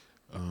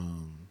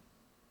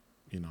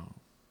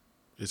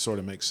it sort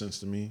of makes sense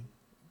to me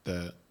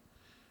that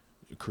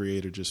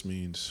creator just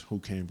means who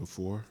came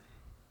before.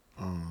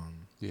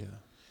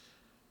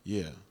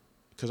 Yeah,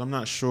 because I'm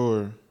not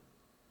sure.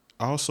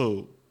 I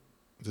also,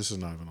 this is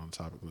not even on the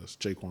topic list.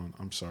 Jaquan,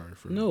 I'm sorry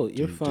for No,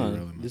 you're fine.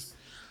 derailing us. This,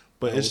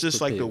 But I it's was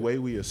just like the prepared. way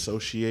we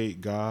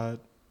associate God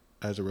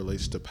as it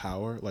relates to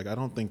power. Like, I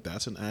don't think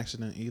that's an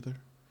accident either.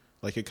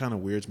 Like, it kind of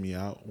weirds me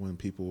out when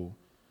people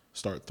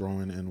start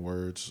throwing in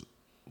words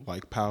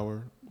like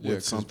power Yeah, with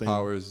because something.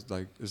 power is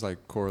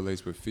like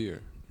correlates with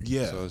fear.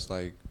 Yeah. So it's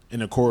like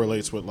And it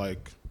correlates with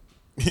like,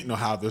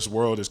 how this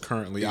world is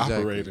currently Exactly.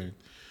 operating.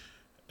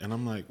 And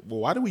I'm like,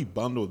 well, why do we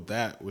bundle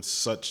that with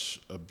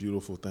such a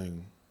beautiful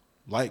thing,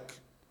 like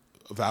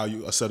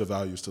a set of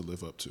values to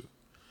live up to?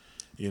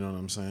 You know what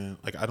I'm saying?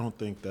 Like, I don't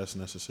think that's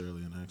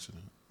necessarily an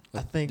accident. I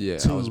think yeah,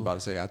 too, I was about to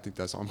say I think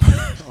that's on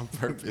on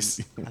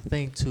purpose. I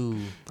think too,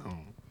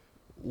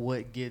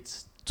 what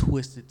gets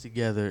twisted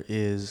together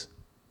is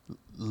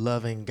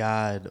loving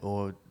God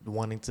or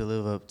wanting to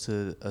live up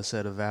to a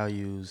set of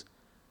values,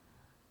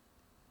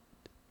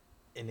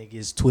 and it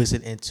gets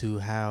twisted into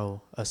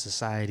how a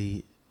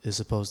society is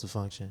supposed to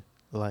function.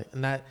 Like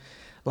not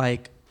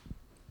like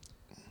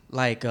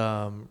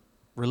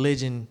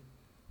religion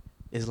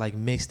is like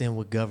mixed in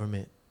with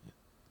government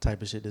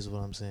type of shit. Is what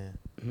I'm saying.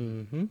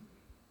 Mm-hmm.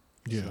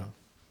 Yeah. So.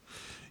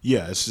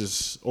 Yeah, it's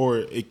just, or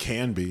it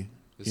can be,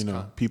 It's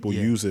people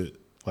Yeah. use it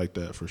like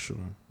that for sure.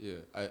 Yeah,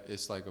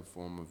 it's like a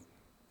form of.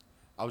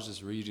 I was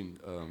just reading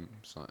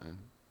something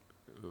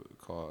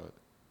called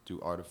 "Do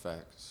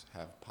Artifacts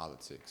Have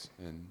Politics?"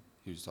 and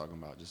he was talking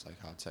about just like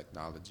how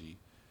technology,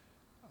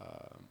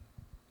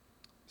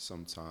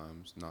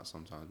 sometimes, not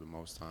sometimes, but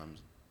most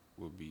times,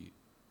 will be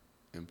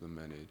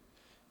implemented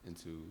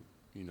into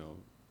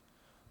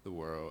the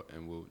world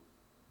and will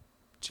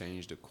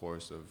change the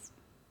course of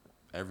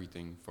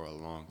everything for a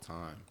long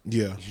time.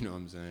 Yeah. You know what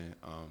I'm saying?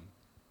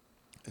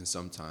 And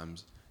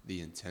sometimes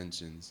the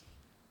intentions,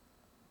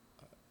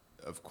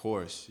 of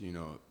course,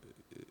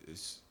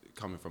 is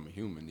coming from a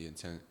human, the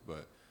intent,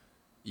 but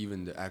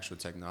even the actual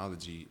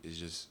technology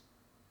is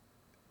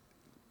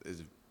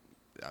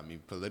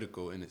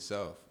political in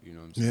itself, you know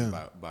what I'm saying,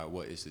 Yeah. by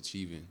what it's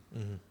achieving.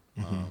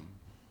 Mm-hmm.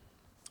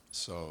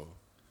 So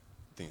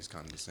think it's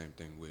kind of the same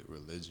thing with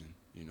religion.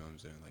 You know what I'm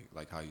saying?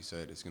 Like how you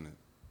said, it's gonna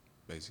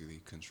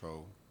basically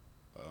control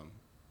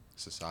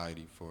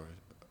society for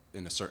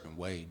in a certain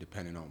way,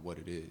 depending on what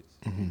it is.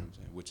 You know what I'm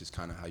saying? Which is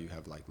kind of how you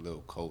have like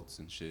little cults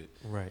and shit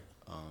Right.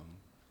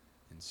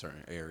 in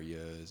certain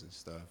areas and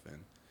stuff,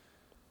 and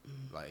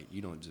like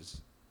you don't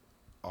just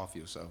off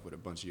yourself with a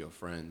bunch of your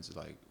friends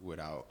like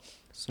without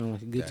Sound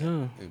like a good that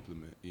time.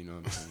 implement. You know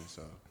what I'm saying?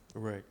 So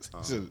Right.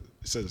 You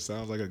said it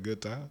sounds like a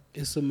good time.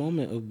 It's a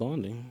moment of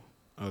bonding.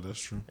 Oh, that's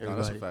true. no,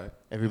 that's a fact.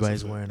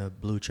 Everybody's That's a wearing a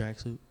blue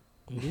tracksuit.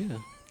 Yeah.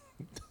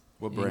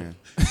 What brand?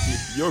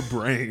 Your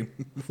brain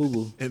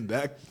Fubu. and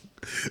that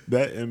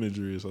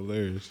imagery is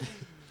hilarious.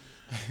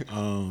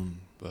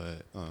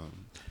 But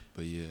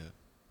yeah.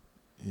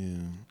 Yeah,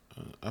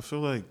 I feel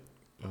like.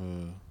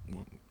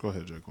 Well, go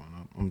ahead, Jaquan.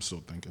 I'm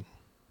still thinking.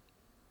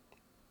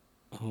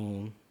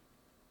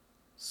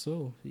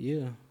 So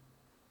yeah.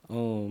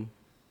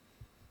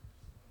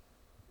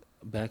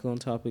 Back on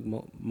topic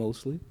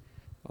mostly.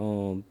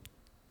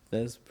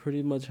 That's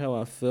pretty much how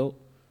I felt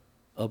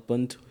up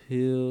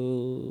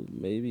until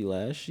maybe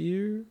last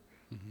year,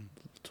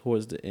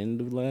 towards the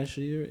end of last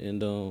year,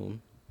 and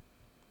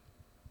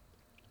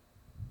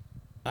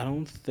I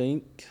don't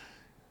think.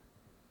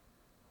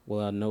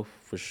 Well, I know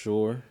for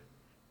sure.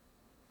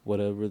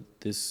 Wherever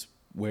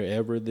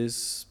this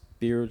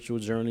spiritual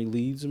journey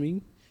leads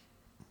me,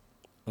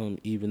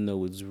 even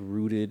though it's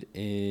rooted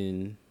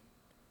in,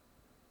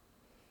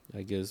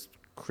 I guess,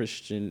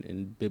 Christian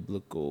and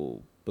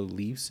biblical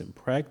beliefs and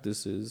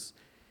practices,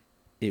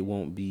 it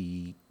won't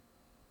be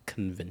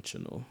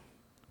conventional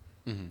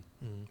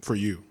For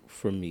you,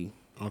 for me.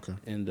 okay.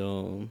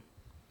 And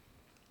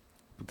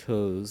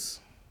because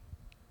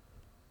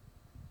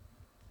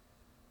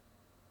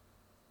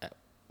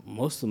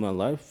most of my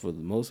life, for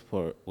the most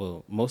part,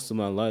 most of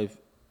my life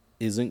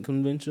isn't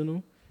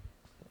conventional,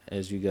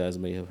 as you guys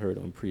may have heard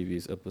on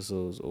previous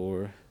episodes,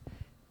 or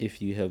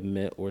if you have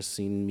met or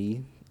seen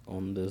me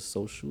on the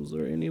socials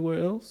or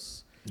anywhere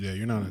else. Yeah,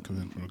 you're not a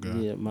conventional guy.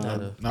 Yeah,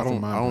 Not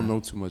from my I don't brand. know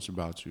too much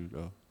about you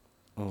though.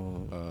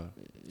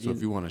 So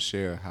if you want to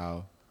share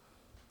how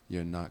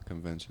you're not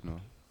conventional,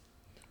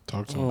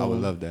 Talk to I me.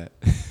 would love that.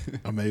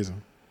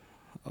 Amazing.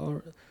 all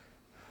right.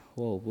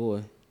 Whoa,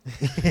 boy.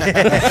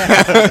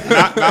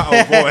 not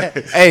oh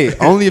boy. Hey,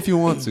 only if you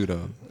want to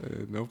though.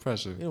 No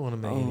pressure. You don't want to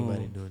make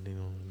anybody do what they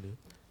don't want to do.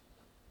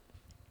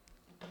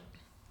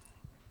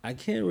 I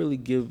can't really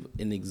give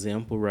an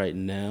example right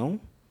now,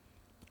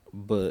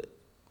 but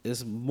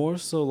it's more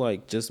so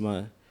like just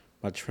my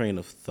train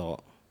of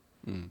thought.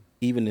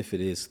 Even if it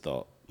is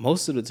thought.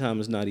 Most of the time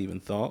it's not even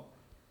thought.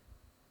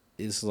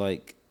 It's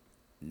like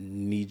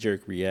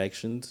knee-jerk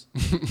reactions,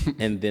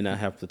 and then I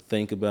have to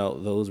think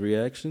about those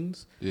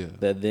reactions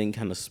that then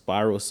kind of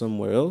spiral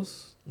somewhere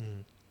else.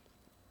 And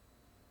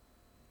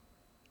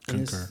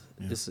Concur.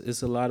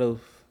 it's a lot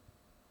of,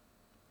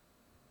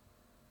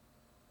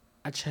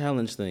 I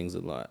challenge things a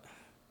lot,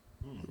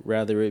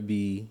 rather it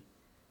be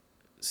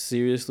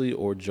seriously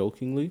or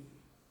jokingly.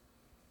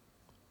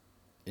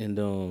 And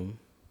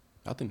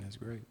I think that's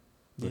great.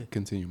 But Yeah.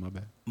 continue, my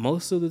bad.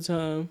 most of the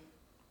time,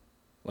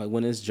 like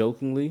when it's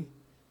jokingly,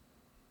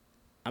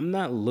 I'm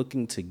not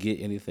looking to get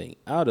anything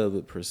out of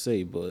it per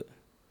se, but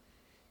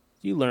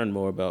you learn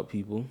more about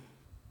people.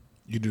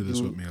 You do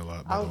this with me a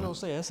lot. By I the was way. gonna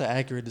say that's an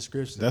accurate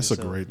description. of That's a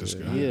yourself. great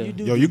description. Yeah. You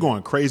do Yo, you're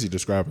going crazy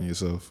describing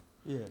yourself.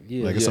 Yeah.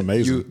 Yeah. Like it's Yeah,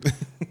 amazing.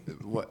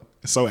 What?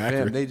 It's so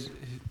Fam, accurate.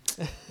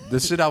 the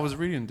shit I was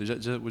reading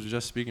was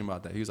just speaking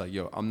about that. He was like,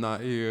 "Yo, I'm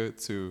not here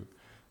to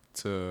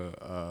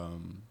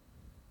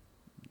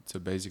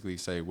basically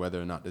say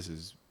whether or not this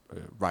is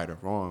right or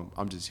wrong.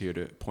 I'm just here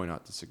to point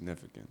out the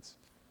significance."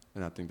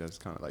 And I think that's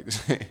kind of like the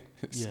same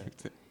Yeah.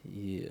 thing.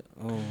 Yeah.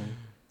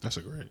 That's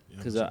a great. Yeah.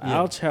 Because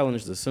I'll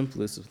challenge the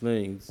simplest of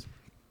things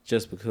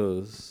just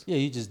because, Yeah,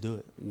 you just do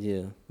it.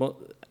 yeah. Well,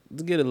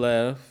 to get a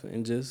laugh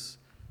and just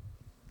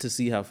to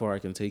see how far I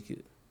can take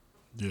it.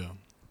 Yeah.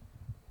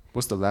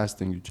 What's the last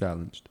thing you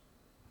challenged?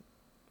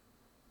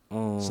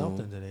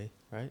 Something today,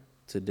 right?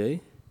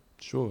 Today?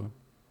 Sure.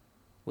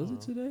 Was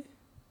it today?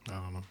 I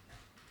don't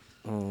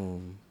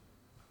know.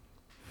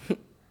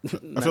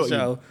 Not feel like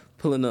y'all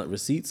pulling up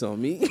receipts on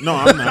me. No,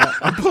 I'm not.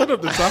 I'm pulling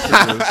up the topic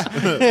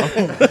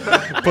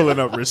list. I'm pulling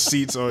up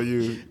receipts on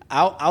you.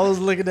 I was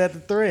looking at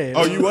the thread.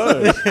 Oh, you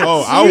was?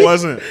 Oh, I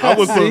wasn't. I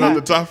was pulling up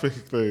the topic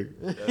thing.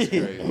 That's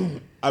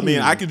great. I mean,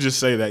 I could just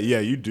say that, yeah,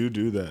 you do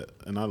that.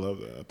 And I love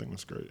that. I think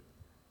that's great.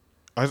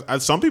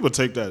 Some people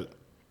take that.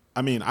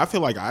 I mean, I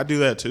feel like I do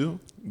that too.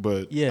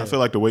 But Yeah. I feel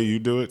like the way you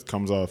do it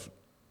comes off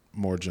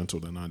more gentle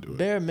than I do it.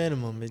 Bare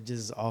minimum, it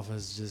just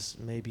offers just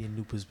maybe a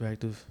new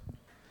perspective.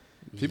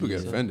 People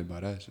get offended by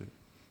that shit.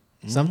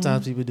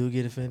 Sometimes people do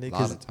get offended A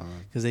lot of times.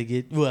 because they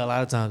get, well, a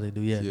lot of times they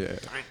do, yeah. Yeah,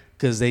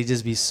 Because they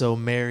just be so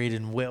married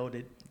and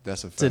welded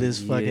that's a fact. to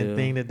this fucking Yeah.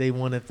 thing that they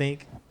want to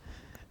think.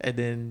 And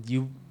then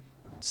you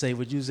say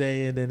what you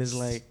say, and then it's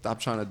like, Stop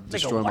trying to nigga,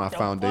 destroy my what the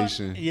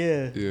foundation. fuck?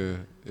 Yeah. Yeah,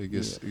 it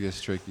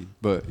gets tricky.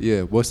 But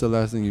yeah, what's the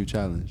last thing you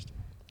challenged?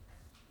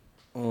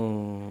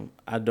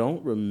 I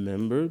don't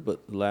remember,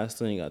 but the last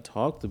thing I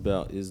talked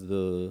about is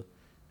the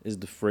is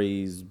the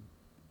phrase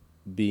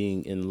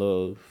being in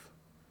love,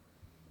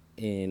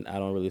 and I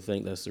don't really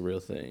think that's the real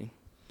thing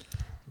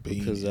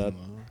because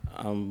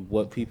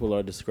what people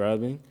are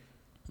describing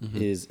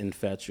is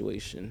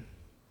infatuation,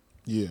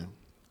 Yeah.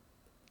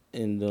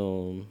 and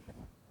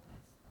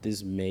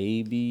this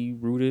may be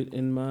rooted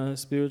in my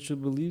spiritual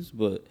beliefs,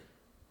 but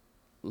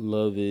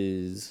love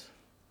is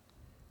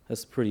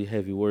that's a pretty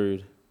heavy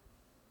word.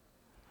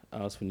 I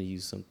was going to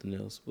use something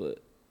else, but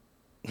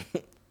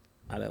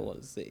I didn't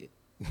want to say it.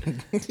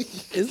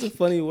 It's a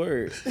funny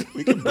word.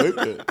 We can blip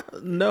it.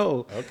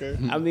 No. Okay.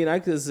 I mean, I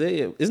could say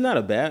it. It's not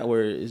a bad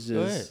word. It's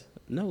Go ahead. just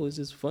no. It's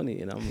just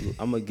funny, and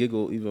I'm gonna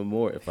giggle even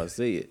more if I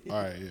say it. All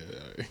right. Yeah.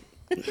 All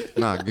right.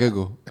 Nah,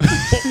 giggle.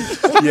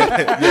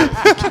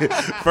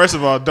 First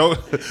of all,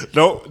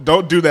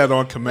 don't do that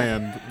on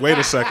command. Wait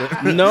a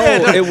second. No,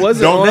 it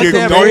wasn't Don't on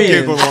giggle. command. Don't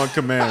giggle on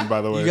command.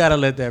 By the way. You gotta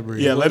let that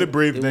breathe. Yeah, let it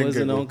breathe. It Then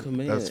wasn't giggle. on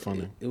command. That's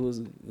funny. It was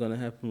gonna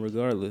happen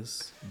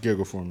regardless.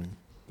 Giggle for me.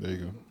 There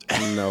you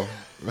No.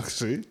 go.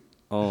 See.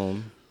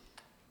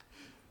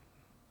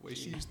 Wait,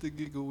 she used to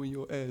giggle when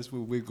your ass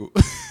would wiggle.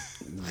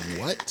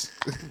 What?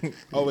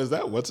 Oh, is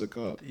that what's it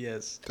called?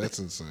 Yes. That's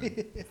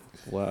insane.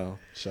 Wow.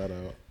 Shout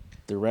out.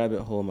 The rabbit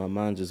hole my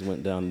mind just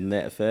went down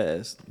that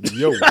fast.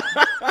 Yo.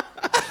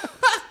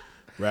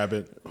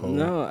 Rabbit hole.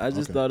 No, I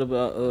just Okay. thought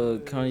about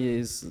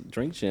Kanye's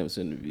Drink Champs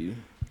interview.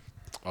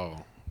 Oh,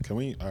 can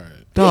we? All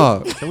right.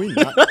 Dog, Can we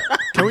not?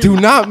 do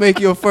not make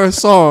your first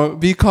song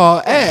be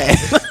called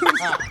ass.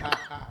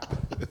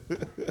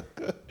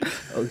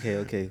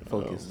 Okay,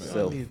 focus. I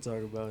So, need to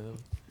talk about him.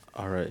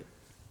 all right.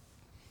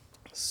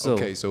 So,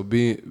 Okay, so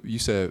you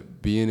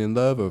said being in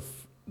love or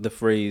the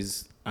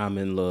phrase "I'm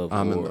in love"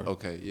 I'm in or love.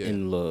 Okay, yeah.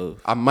 in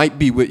love, I might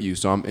be with you,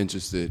 so I'm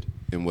interested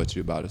in what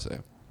you're about to say.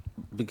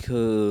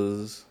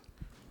 because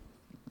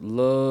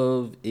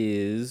love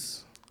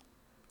is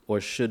or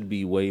should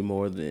be way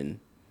more than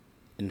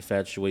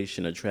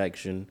infatuation,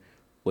 attraction,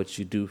 what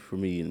you do for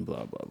me, and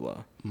blah blah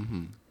blah.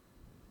 Mm-hmm.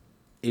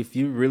 If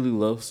you really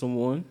love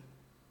someone,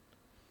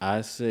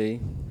 I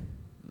say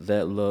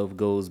that love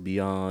goes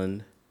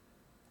beyond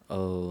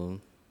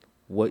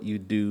what you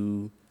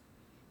do,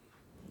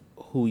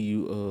 who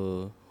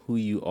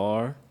you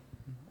are,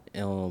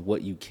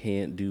 what you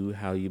can't do,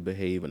 how you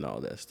behave, and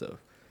all that stuff.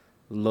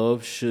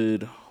 Love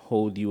should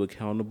hold you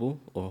accountable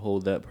or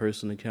hold that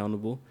person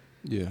accountable.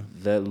 Yeah.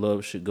 That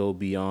love should go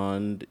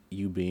beyond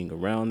you being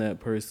around that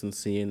person,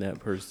 seeing that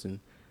person,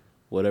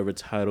 whatever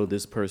title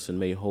this person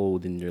may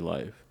hold in your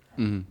life.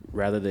 Mm-hmm.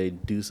 Rather, they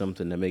do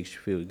something that makes you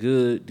feel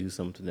good, do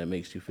something that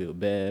makes you feel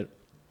bad.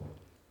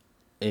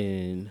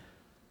 And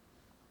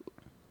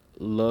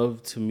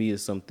love to me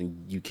is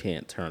something you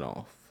can't turn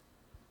off.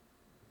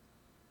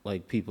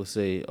 Like people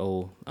say,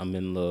 oh, I'm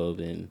in love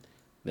and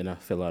then I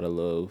fell out of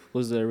love.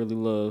 Was that really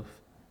love?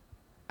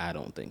 I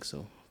don't think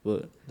so.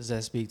 But Does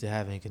that speak to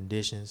having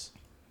conditions,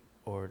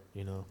 or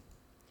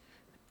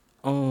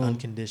um,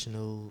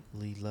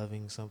 unconditionally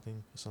loving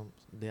something,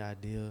 the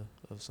idea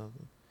of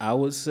something? I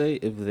would say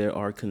if there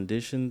are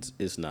conditions,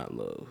 it's not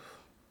love.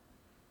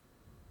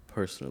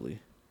 Personally.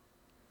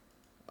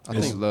 I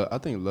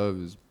think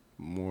love is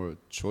more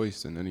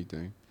choice than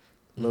anything.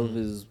 Love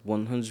is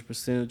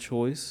 100% a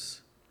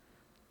choice.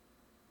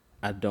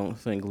 I don't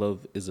think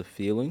love is a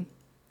feeling.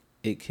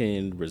 It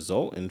can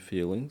result in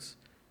feelings,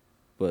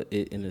 but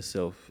it in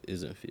itself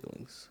isn't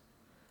feelings.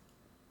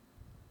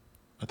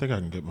 I think I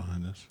can get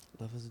behind this.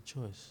 Love is a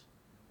choice.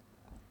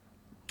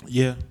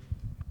 Yeah.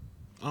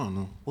 I don't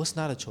know. What's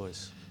not a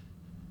choice?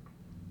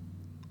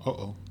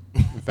 Uh-oh.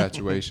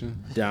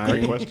 Infatuation. Great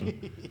Dying,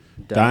 question.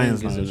 dying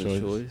Dying's not a isn't a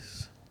choice.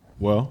 choice.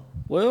 Well,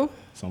 Well,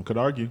 some could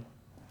argue.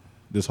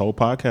 This whole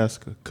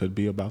podcast could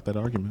be about that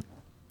argument.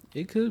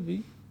 it could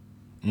be.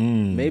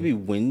 Mm. Maybe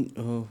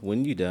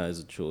when you die is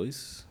a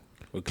choice,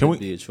 or Can could we-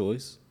 be a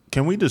choice.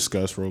 Can we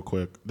discuss real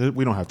quick?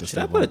 We don't have to Should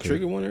I step put on a it.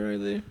 trigger warning right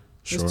there?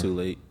 Sure. It's too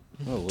late.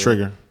 Oh, well.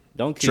 Trigger.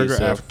 Don't kill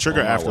yourself.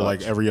 Trigger on my after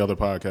like watch. every other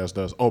podcast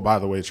does. Oh, by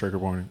the way, trigger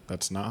warning.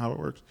 That's not how it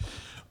works.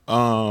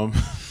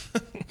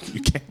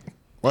 You can't.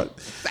 What?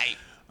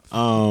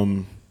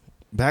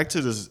 Back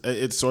to this.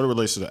 It sort of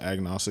relates to the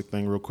agnostic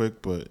thing, real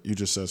quick. But you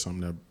just said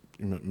something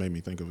that made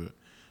me think of it.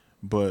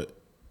 But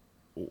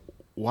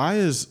why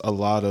is a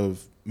lot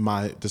of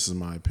this is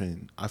my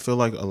opinion. I feel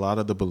like a lot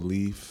of the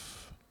belief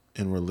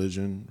in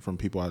religion from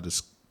people I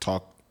just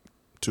talk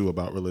to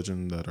about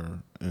religion that are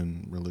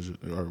in religion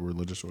or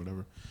religious or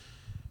whatever,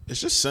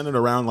 it's just centered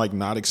around like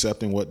not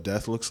accepting what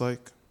death looks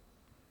like.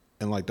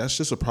 And like that's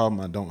just a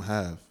problem I don't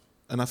have.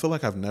 And I feel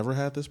like I've never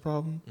had this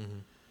problem. Mm-hmm.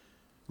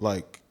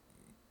 Like,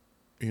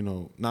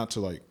 not to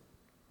like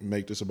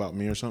make this about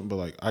me or something, but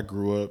like I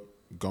grew up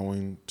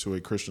going to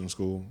a Christian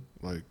school,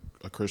 like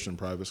a Christian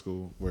private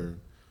school where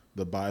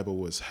the Bible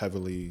was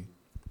heavily,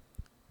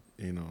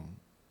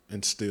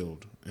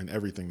 instilled in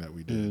everything that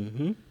we did.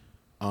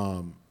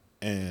 Mm-hmm.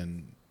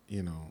 And,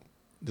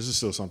 this is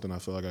still something I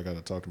feel like I got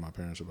to talk to my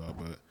parents about,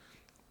 but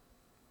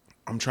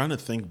I'm trying to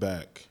think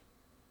back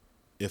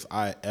if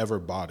I ever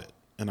bought it,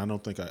 and I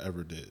don't think I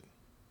ever did.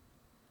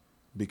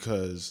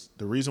 because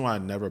the reason why I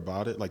never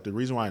bought it, like the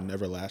reason why I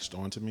never latched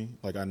onto me,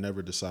 like I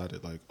never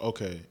decided like,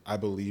 okay, I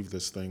believe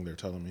this thing they're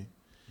telling me,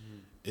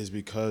 is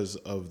because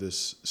of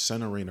this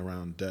centering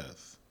around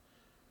death.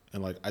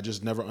 And like I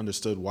just never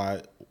understood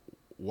why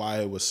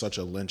it was such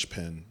a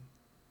linchpin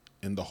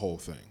in the whole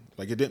thing.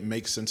 Like it didn't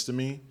make sense to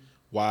me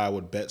why I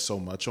would bet so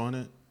much on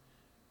it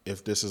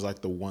if this is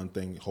like the one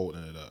thing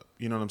holding it up.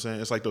 You know what I'm saying?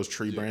 It's like those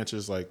tree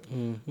branches, like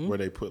where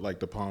they put like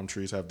the palm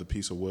trees have the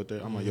piece of wood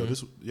there. I'm like,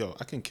 yo,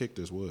 I can kick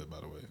this wood, by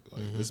the way.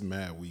 Like this is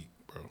mad weak,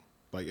 bro.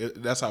 Like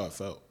that's how it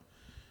felt.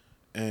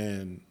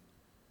 And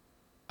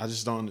I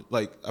just don't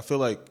like, I feel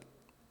like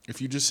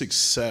if you just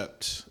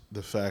accept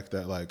the fact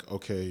that like,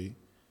 okay,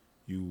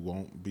 you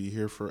won't be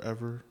here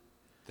forever.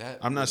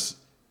 I'm not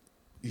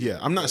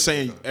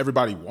saying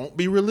everybody won't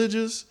be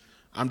religious.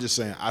 I'm just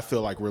saying I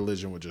feel like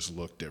religion would just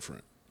look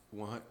different.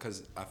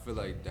 Because I feel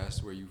like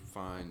that's where you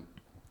find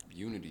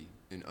unity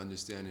and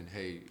understanding,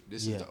 hey,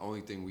 this is the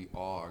only thing we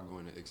all are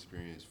going to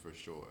experience for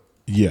sure.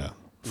 Yeah,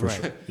 for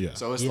sure. Yeah.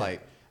 So it's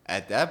like,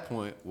 at that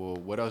point, well,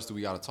 what else do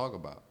we got to talk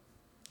about?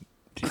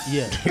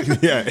 Yeah.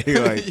 Yeah,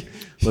 you're like,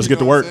 let's get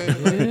to work.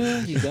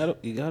 Yeah,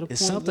 you got.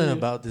 It's something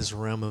about this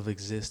realm of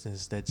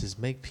existence that just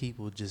make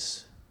people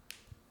just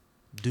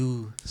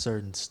do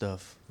certain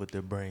stuff with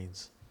their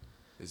brains.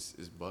 It's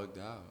bugged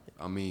out.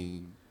 I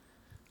mean,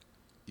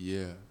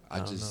 yeah, I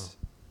don't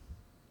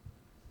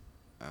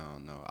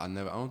know. I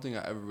don't think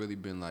I ever really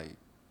been like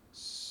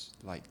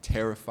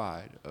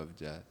terrified of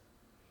death.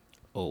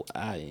 Oh,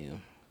 I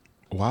am.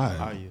 Why?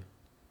 How are you?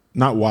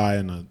 Not why,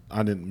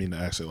 I didn't mean to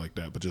ask it like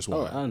that, but just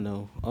why. Oh, I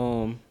know.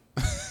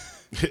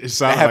 It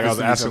sounded like I was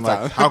asking,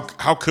 like,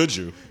 how could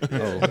you?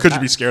 How could you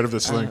be scared of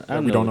this thing I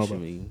that we don't know what you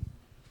about?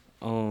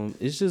 mean.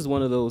 It's just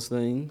one of those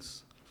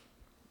things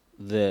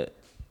that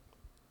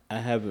I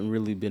haven't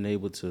really been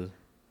able to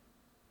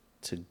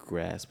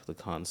grasp the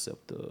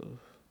concept of.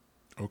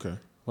 Okay.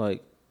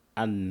 Like,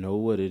 I know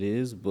what it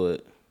is,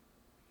 but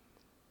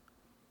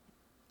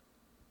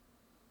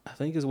I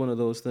think it's one of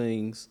those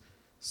things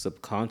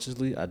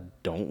subconsciously I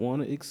don't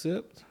want to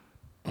accept.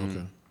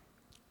 Okay.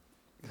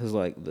 Because,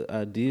 like, the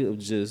idea of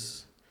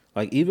just,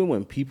 like, even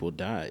when people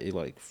die, it,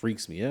 like,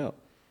 freaks me out.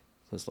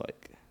 Because,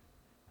 like,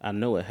 I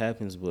know it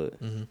happens, but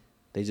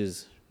they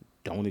just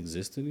don't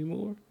exist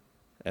anymore,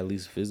 at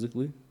least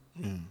physically.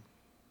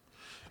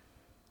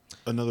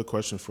 Another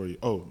question for you.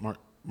 Oh, Mark.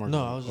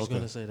 No, I was just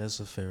going to say that's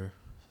a fair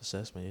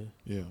assessment,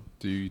 Yeah.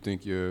 Do you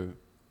think your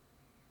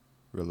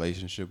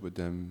relationship with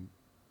them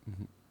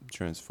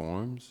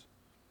transforms?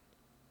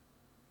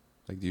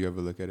 Like, do you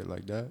ever look at it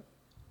like that?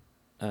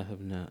 I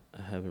have not.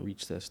 I haven't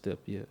reached that step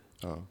yet.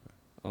 Oh,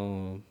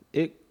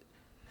 okay.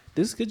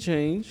 This could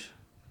change.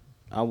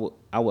 I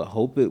would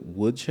hope it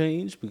would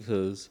change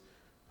because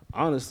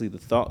honestly, the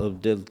thought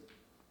of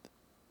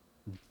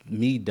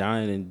me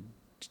dying and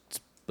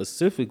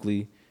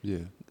specifically,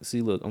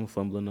 see, look, I'm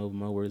fumbling over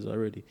my words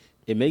already.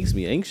 It makes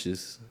me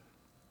anxious.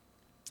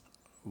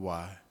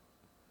 Why?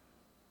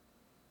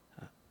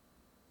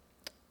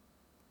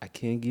 I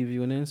can't give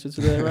you an answer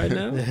to that right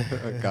now.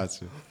 I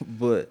got you.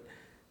 But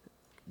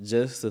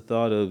just the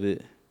thought of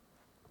it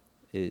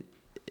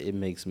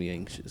makes me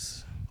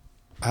anxious.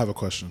 I have a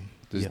question.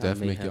 Does I death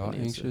may make have y'all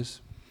an answer.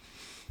 anxious,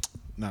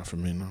 Not for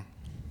me, no.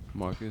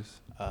 Marcus?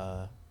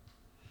 I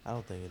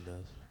don't think it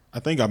does. I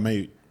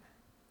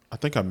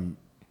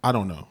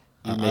don't know.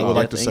 You I make would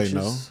like death to say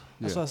no. anxious?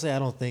 That's why I say I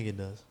don't think it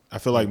does. I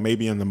feel like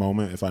maybe in the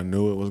moment, if I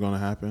knew it was going to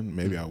happen,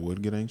 maybe I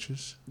would get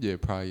anxious. Yeah,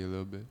 probably a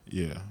little bit.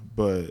 Yeah,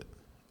 but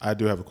I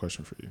do have a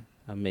question for you.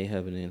 I may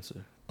have an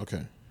answer.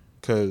 Okay.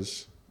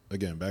 Because,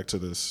 again, back to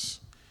this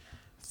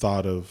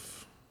thought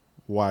of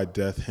why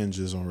death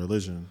hinges on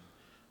religion.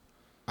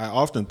 I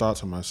often thought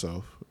to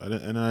myself,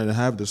 and I didn't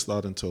have this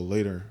thought until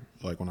later,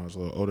 like when I was a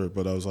little older,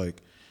 but I was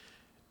like,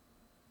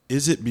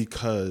 is it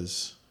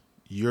because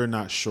you're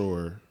not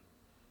sure,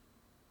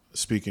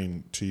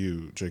 speaking to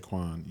you,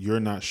 Jaquan, you're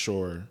not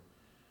sure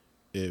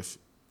if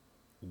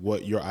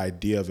what your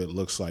idea of it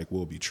looks like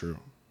will be true?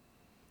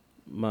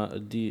 My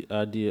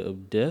idea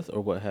of death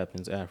or what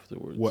happens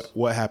afterwards?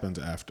 What happens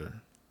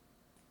after?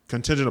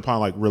 Contingent upon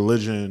like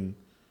religion,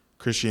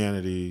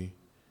 Christianity,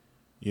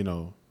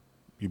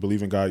 you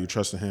believe in God, you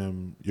trust in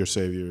him, your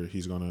savior,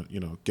 he's gonna,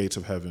 gates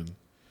of heaven.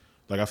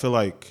 Like I feel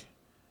like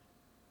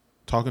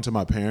talking to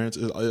my parents,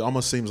 it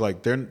almost seems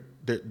like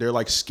they're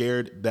like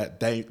scared that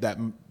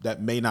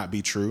that may not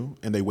be true,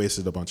 and they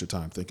wasted a bunch of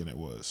time thinking it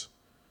was.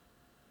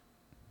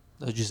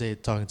 Did you say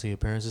talking to your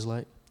parents is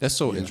like? That's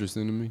so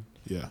interesting to me.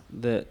 Yeah.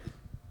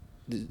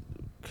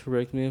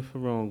 Correct me if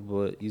I'm wrong,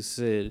 but you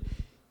said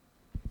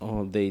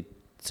they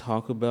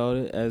talk about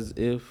it as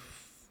if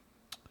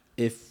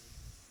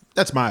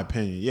that's my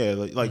opinion. Yeah,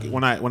 like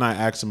when I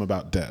asked them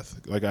about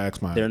death, like I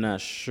asked they're not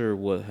sure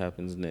what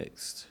happens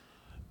next.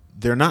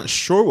 They're not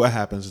sure what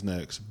happens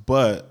next,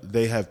 but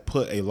they have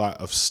put a lot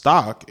of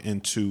stock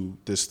into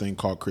this thing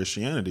called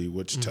Christianity,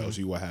 which tells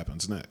you what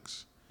happens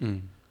next.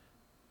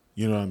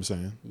 You know what I'm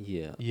saying?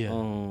 Yeah. Yeah.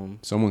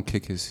 Someone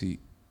kick his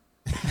seat.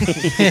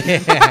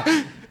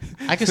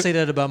 I can say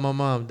that about my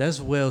mom. That's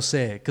well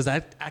said. Because I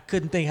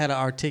couldn't think how to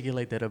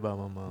articulate that about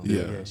my mom.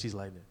 Yeah. She's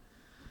like that.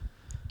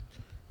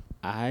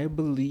 I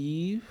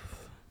believe,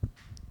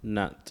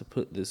 not to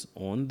put this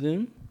on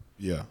them,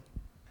 Yeah.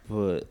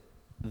 but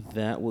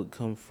that would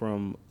come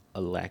from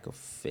a lack of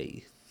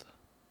faith.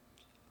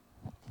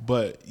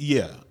 But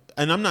yeah,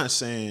 and I'm not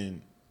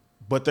saying,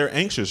 but they're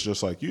anxious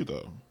just like you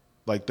though.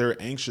 Like they're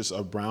anxious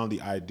around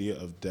the idea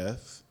of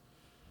death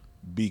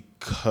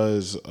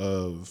because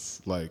of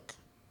like,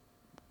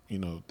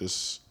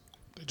 this.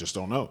 They just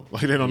don't know.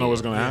 Like they don't know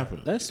what's gonna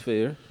happen. That's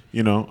fair.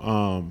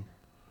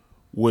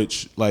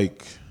 Which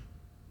like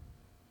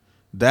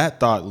that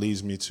thought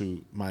leads me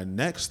to my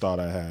next thought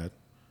I had.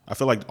 I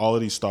feel like all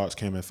of these thoughts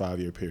came in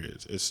 5-year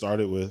periods. It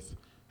started with,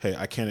 hey,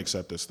 I can't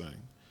accept this thing.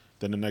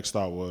 Then the next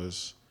thought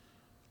was,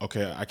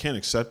 okay, I can't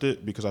accept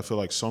it because I feel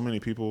like so many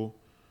people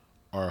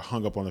are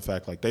hung up on the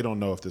fact like they don't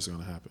know if this is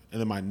going to happen.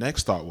 And then my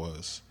next thought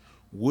was,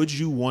 would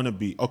you want to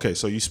be, okay,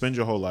 so you spend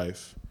your whole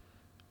life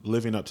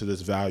living up to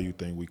this value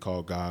thing we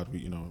call God,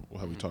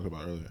 how we talked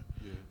about earlier.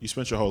 Yeah. You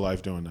spent your whole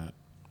life doing that.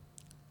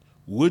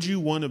 Would you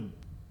want to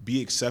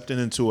be accepted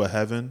into a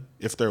heaven,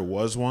 if there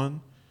was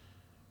one,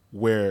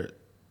 where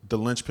the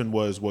linchpin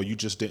was, well, you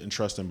just didn't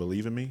trust and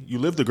believe in me? You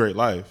lived a great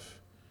life,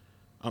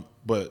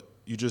 but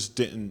you just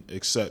didn't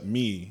accept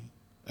me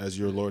as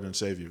your Lord and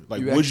Savior.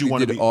 Like, would you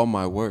want to be all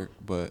my work,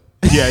 but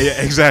yeah,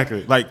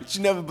 exactly. Like,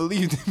 you never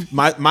believed in me.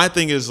 My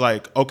thing is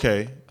like,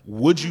 okay,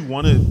 would you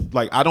want to,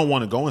 like, I don't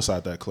want to go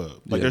inside that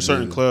club. Like, there's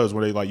certain clubs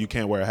where they like, you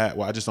can't wear a hat.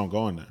 Well, I just don't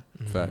go in there.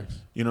 Facts.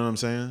 You know what I'm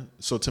saying?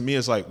 So to me,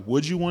 it's like,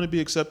 would you want to be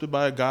accepted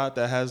by a God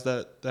that has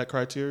that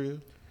criteria?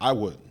 I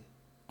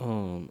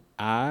wouldn't.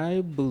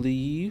 I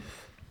believe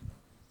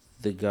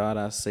the God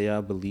I say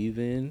I believe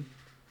in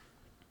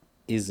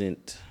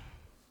isn't,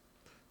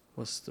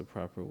 what's the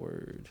proper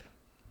word?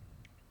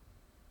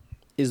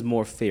 Is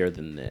more fair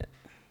than that.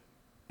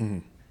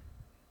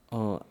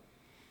 Mm-hmm.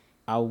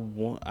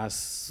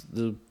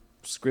 The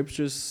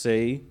scriptures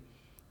say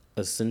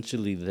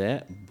essentially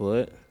that,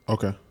 but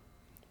Okay.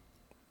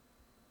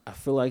 I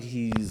feel like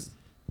he's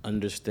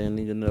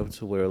understanding enough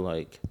to where,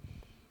 like,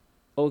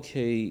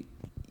 okay,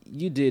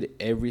 you did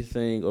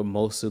everything or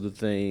most of the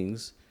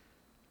things.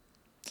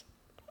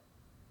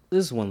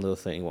 This one little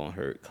thing won't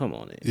hurt. Come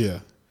on in. Yeah.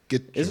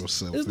 Get It's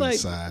yourself like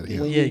inside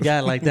here. Yeah, you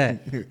got it like that.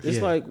 It's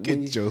like when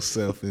Get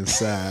yourself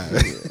inside.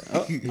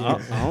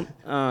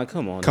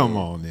 come on. Come in.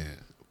 on in.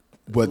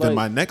 But then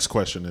Like- my next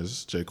question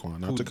is, Jaquan,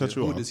 not to cut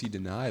you Who off. does he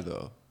deny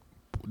though?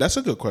 That's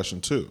a good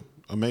question too.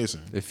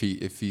 Amazing. If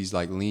he's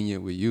like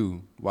lenient with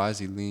you, why is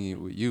he lenient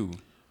with you?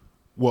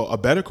 Well, a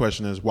better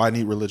question is, why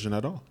need religion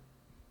at all?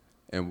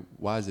 And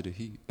why is it a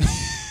he?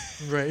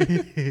 Right.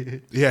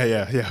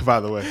 Yeah. By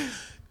the way,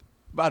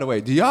 By the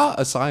way, do y'all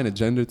assign a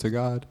gender to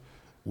God?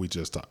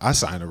 I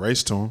signed a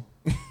race to him.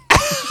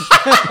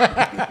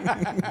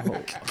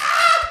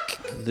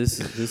 This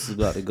is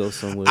about to go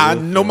somewhere. I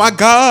real know fast. my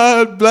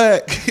God,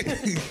 black.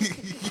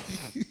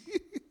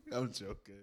 I'm joking.